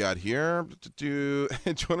else do we got here? Do you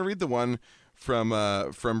want to read the one from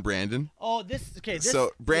Brandon? Oh, this.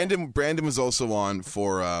 So Brandon was also on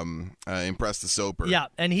for Impress the Soper. Yeah,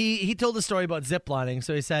 and he told the story about ziplining.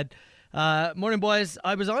 So he said, morning, boys.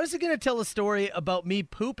 I was honestly going to tell a story about me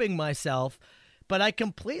pooping myself, but I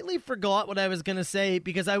completely forgot what I was going to say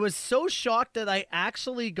because I was so shocked that I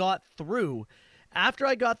actually got through. After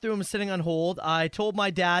I got through and was sitting on hold, I told my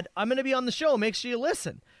dad, I'm going to be on the show. Make sure you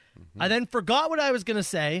listen. I then forgot what I was going to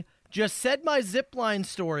say, just said my zipline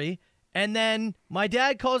story, and then my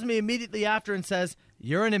dad calls me immediately after and says,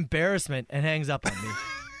 you're an embarrassment, and hangs up on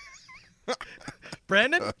me.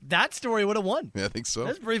 Brandon, that story would have won. Yeah, I think so.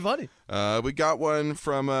 That's pretty funny. We got one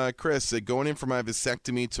from Chris. Going in for my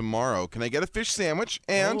vasectomy tomorrow. Can I get a fish sandwich?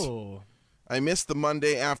 And I missed the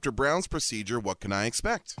Monday after Brown's procedure. What can I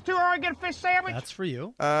expect? 2 Oregon fish sandwich. That's for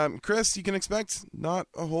you. Chris, you can expect not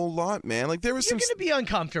a whole lot, man. Like there was You're going to be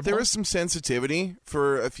uncomfortable. There was some sensitivity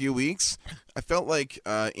for a few weeks. I felt like,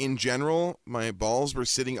 in general, my balls were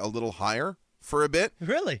sitting a little higher for a bit.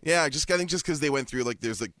 Really? Yeah, I think just because they went through, like,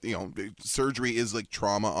 there's, like, surgery is, like,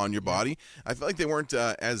 trauma on your body. I felt like they weren't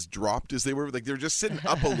as dropped as they were. Like, they were just sitting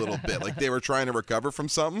up a little bit. Like, they were trying to recover from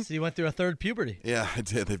something. So you went through a third puberty. Yeah, I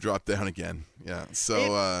did. They've dropped down again. Yeah,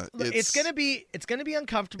 so it's going to be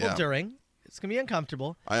uncomfortable during. It's going to be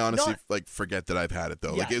uncomfortable. I honestly, forget that I've had it,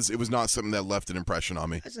 though. Yeah. Like, it was not something that left an impression on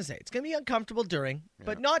me. I was going to say, it's going to be uncomfortable during,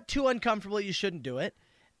 but not too uncomfortable you shouldn't do it.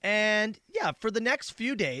 And yeah, for the next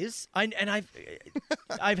few days,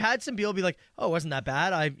 I've had some people be like, "Oh, it wasn't that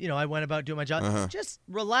bad. I went about doing my job. Just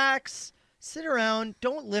relax, sit around,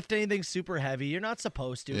 don't lift anything super heavy. You're not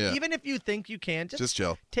supposed to. Yeah. Even if you think you can, just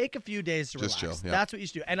chill. Take a few days to Just relax. chill, yeah. That's what you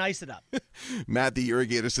should do, and ice it up." Matt the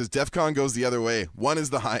Irrigator says DEFCON goes the other way. 1 is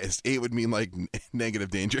the highest. 8 would mean like negative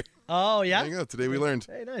danger. Oh yeah. There you go. Today we learned.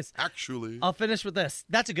 Hey, nice. Actually, I'll finish with this.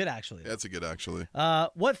 That's a good actually. That's a good actually.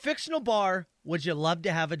 What fictional bar would you love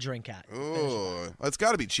to have a drink at? Oh, it's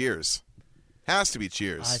got to be Cheers. Has to be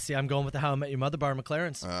Cheers. I see. I'm going with the How I Met Your Mother bar,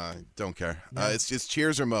 McLaren's. Don't care. No. It's just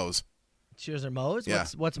Cheers or Moe's. Cheers or Moe's? Yeah.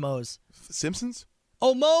 What's Moe's? Simpsons?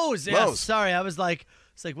 Oh, Moe's. Yes. Moe's. Sorry, I was like,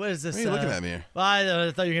 what is this? What are you looking at me here? Well,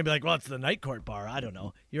 I thought you were going to be like, well, it's the Night Court bar. I don't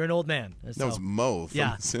know. You're an old man. No, it's Mo from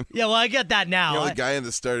yeah. Simpsons. Yeah, well, I get that now. You know the guy in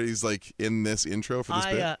the start, he's like in this intro for this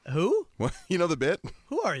bit? Who? What? You know the bit?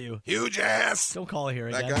 Who are you? Huge ass. Don't call here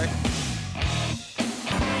again. That guy?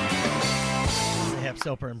 Hip,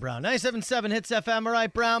 Soper, and Brown. 97.7 Hits FM. All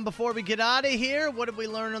right, Brown, before we get out of here, what did we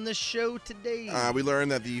learn on this show today? We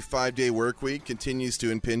learned that the 5-day work week continues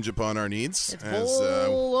to impinge upon our needs. It's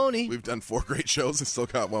baloney. We've done 4 great shows and still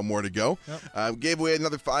got 1 more to go. Yep. Gave away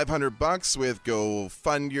another $500 with Go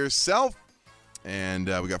Fund Yourself. And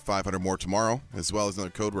we got 500 more tomorrow, as well as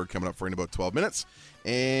another code word coming up for in about 12 minutes.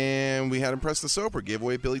 And we had Impress the Soper, gave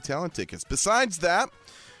away Billy Talent tickets. Besides that,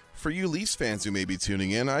 for you Leafs fans who may be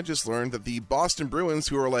tuning in, I just learned that the Boston Bruins,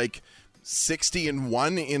 who are like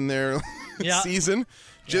 60-1 in their season,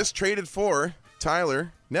 just traded for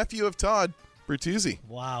Tyler, nephew of Todd Bertuzzi.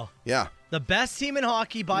 Wow. Yeah. The best team in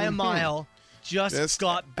hockey by a mile just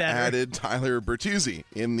got better. Added Tyler Bertuzzi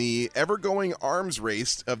in the ever-going arms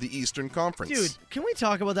race of the Eastern Conference. Dude, can we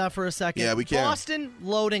talk about that for a second? Yeah, we can. Boston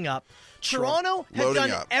loading up. Toronto has loading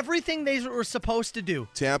done up. everything they were supposed to do.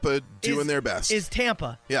 Tampa doing their best. Is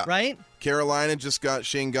Tampa, yeah. right? Carolina just got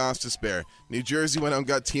Shane Goss to spare. New Jersey went out and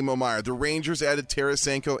got Timo Meier. The Rangers added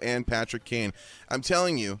Tarasenko and Patrick Kane. I'm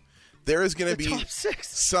telling you, there is going to be top six.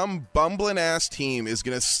 Some bumbling-ass team is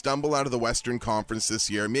going to stumble out of the Western Conference this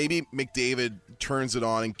year. Maybe McDavid turns it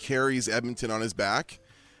on and carries Edmonton on his back,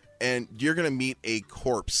 and you're going to meet a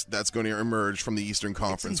corpse that's going to emerge from the Eastern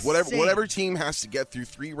Conference. Whatever team has to get through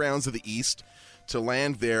 3 rounds of the East to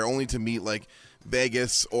land there, only to meet like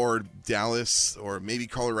Vegas or Dallas or maybe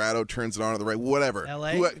Colorado turns it on at the right, whatever.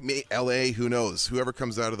 LA, who knows? Whoever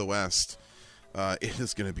comes out of the West, it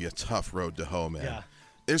is going to be a tough road to hoe, man. Yeah.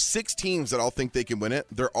 There's 6 teams that all think they can win it.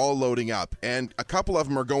 They're all loading up, and a couple of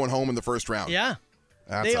them are going home in the first round. Yeah.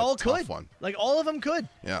 That's they a all tough could. one. Like, all of them could.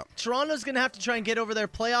 Yeah. Toronto's going to have to try and get over their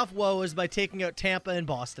playoff woes by taking out Tampa and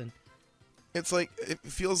Boston. It's like, it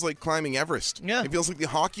feels like climbing Everest. Yeah. It feels like the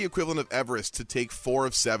hockey equivalent of Everest to take 4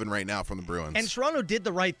 of 7 right now from the Bruins. And Toronto did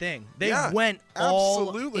the right thing. They went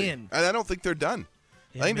absolutely. all in. And I don't think they're done.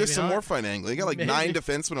 Yeah, I think there's some maybe more not. financial. They got like Maybe. 9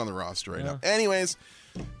 defensemen on the roster right now. Anyways,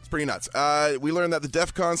 it's pretty nuts. We learned that the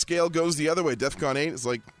DEFCON scale goes the other way. DEFCON 8 is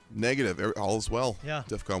like negative. All is well. Yeah.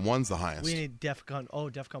 DEFCON 1's the highest. We need DEFCON. Oh,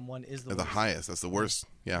 DEFCON 1 is the The worst. highest. That's the worst.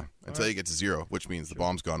 Yeah. Until you get to 0, which means the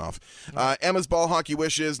bomb's gone off. Emma's Ball Hockey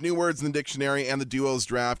Wishes, new words in the dictionary, and the Duos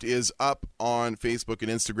Draft is up on Facebook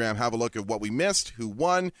and Instagram. Have a look at what we missed, who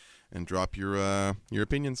won, and drop your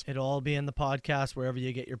opinions. It'll all be in the podcast wherever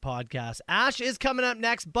you get your podcasts. Ash is coming up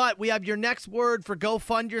next, but we have your next word for Go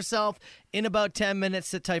Fund Yourself in about 10 minutes.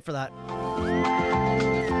 Sit tight for that.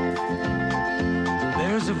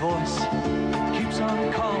 There's a voice keeps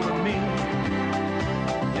on calling me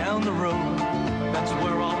down the road. That's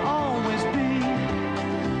where I'll always be.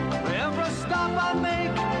 Every stop I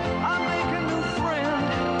make a new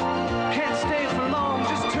friend. Can't stay for long,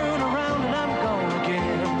 just turn around and I'm gone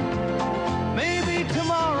again. Maybe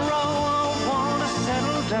tomorrow I'll wanna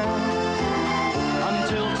settle down.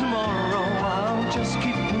 Until tomorrow I'll just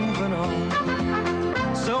keep moving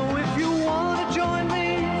on. So if you wanna join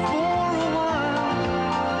me for a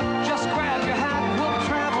while, just grab your hat, we'll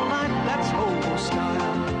travel like that's old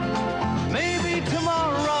style. Maybe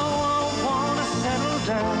tomorrow I'll wanna settle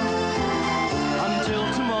down. Until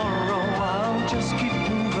tomorrow I'll just keep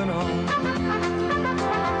moving on.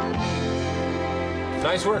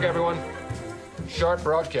 Nice work, everyone. Sharp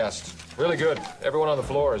broadcast. Really good. Everyone on the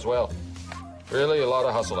floor as well. Really a lot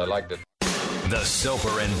of hustle. I liked it. The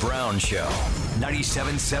Soper and Brown Show.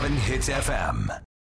 97.7 Hits FM.